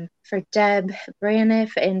for Deb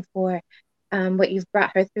Braniff and for what you've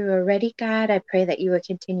brought her through already, God. I pray that you would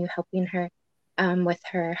continue helping her with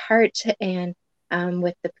her heart and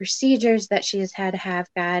with the procedures that she has had to have,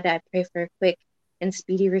 God. I pray for a quick and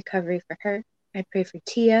speedy recovery for her. I pray for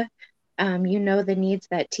Tia. You know the needs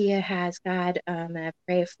that Tia has, God, and I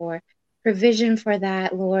pray for provision for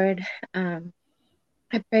that, Lord.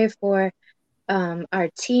 I pray for our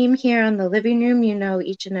team here on the living room. You know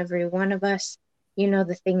each and every one of us. You know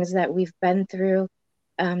the things that we've been through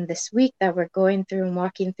this week, that we're going through and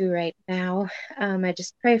walking through right now. I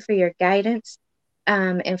just pray for your guidance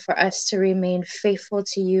and for us to remain faithful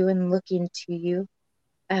to you and looking to you.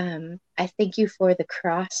 I thank you for the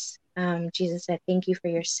cross. Jesus, I thank you for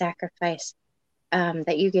your sacrifice,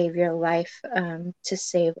 that you gave your life to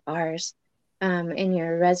save ours. And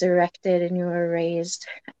you're resurrected and you were raised.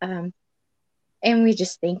 And we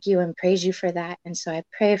just thank you and praise you for that. And so I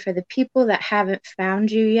pray for the people that haven't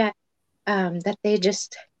found you yet, that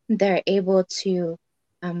they're able to,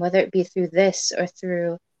 whether it be through this or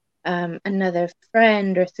through another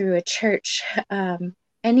friend or through a church,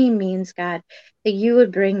 any means, God, that you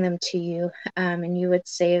would bring them to you, and you would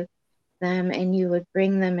save them and you would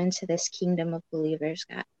bring them into this kingdom of believers,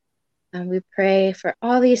 God. We pray for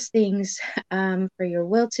all these things, for your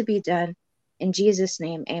will to be done. In Jesus'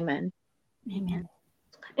 name, amen. Amen.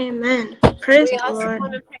 Amen. Praise we the also Lord.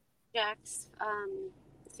 want to pray for Jack's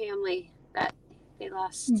family, that they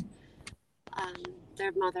lost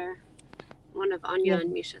their mother, one of Anya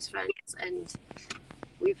and Misha's friends, and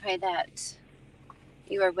we pray that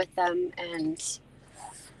you are with them and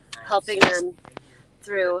helping them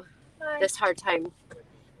through this hard time.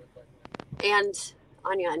 And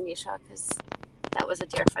Anya and Misha, because that was a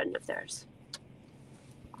dear friend of theirs.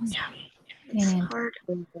 Yeah. It's Amen. hard.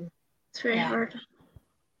 It's very hard.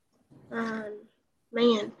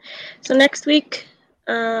 Man. So next week,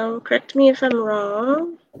 correct me if I'm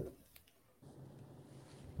wrong,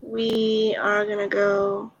 we are going to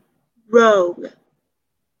go rogue.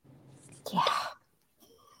 Yeah.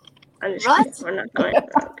 I'm just What? kidding. We're not going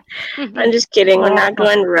rogue. I'm just kidding. We're not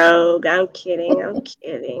going rogue. I'm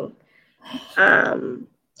kidding.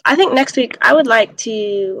 I think next week I would like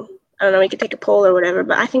to I don't know, we could take a poll or whatever,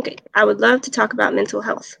 but I think I would love to talk about mental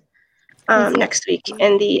health next week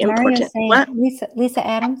and the important. What? Lisa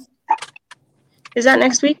Adams? Is that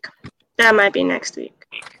next week? That might be next week.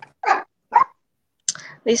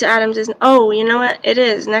 Lisa Adams is. Oh, you know what? It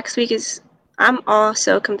is. Next week is. I'm all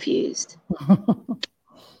so confused.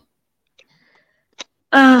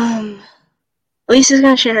 Lisa's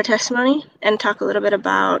going to share her testimony and talk a little bit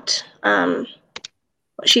about what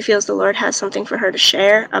she feels the Lord has something for her to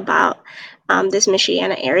share about this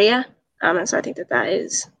Michiana area. And so I think that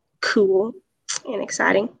is cool and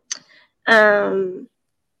exciting.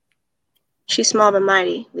 She's small but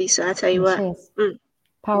mighty, Lisa. I tell you what.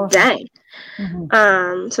 Powerful. Dang.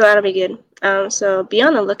 So that'll be good. So be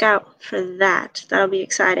on the lookout for that. That'll be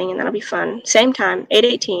exciting and that'll be fun. Same time,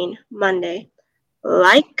 8:18 Monday.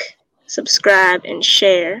 Like, subscribe, and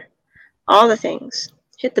share all the things.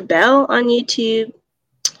 Hit the bell on YouTube.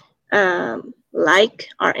 Like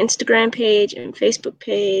our Instagram page and Facebook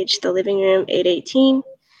page, The Living Room 818.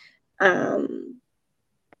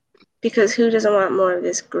 Because who doesn't want more of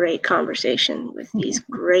this great conversation with these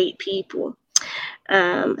great people?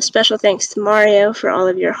 Special thanks to Mario for all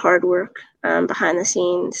of your hard work behind the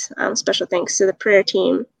scenes. Special thanks to the prayer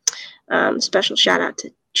team. Special shout out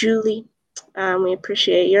to Julie. We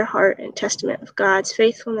appreciate your heart and testament of God's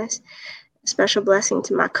faithfulness. A special blessing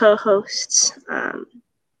to my co-hosts. I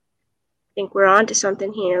think we're on to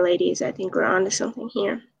something here, ladies. I think we're on to something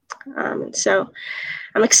here. And so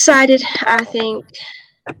I'm excited. I think,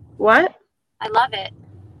 what? I love it.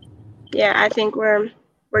 Yeah, I think we're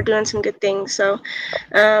doing some good things. So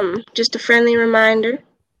just a friendly reminder.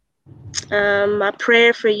 My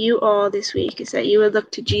prayer for you all this week is that you would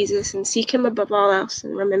look to Jesus and seek him above all else,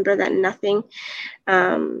 and remember that nothing,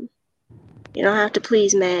 you don't have to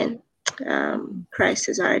please man. Christ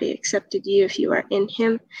has already accepted you if you are in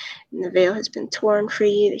him, and the veil has been torn for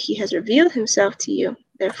you, that he has revealed himself to you.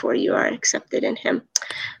 Therefore, you are accepted in him.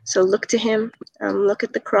 So look to him, look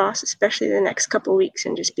at the cross, especially the next couple weeks,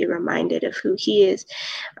 and just be reminded of who he is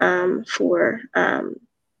as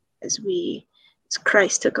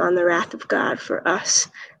Christ took on the wrath of God for us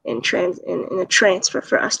in a transfer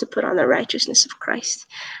for us to put on the righteousness of Christ.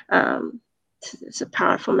 It's a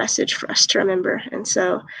powerful message for us to remember. And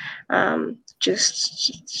so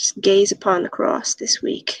just gaze upon the cross this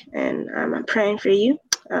week. And I'm praying for you.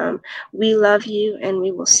 We love you, and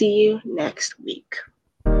we will see you next week.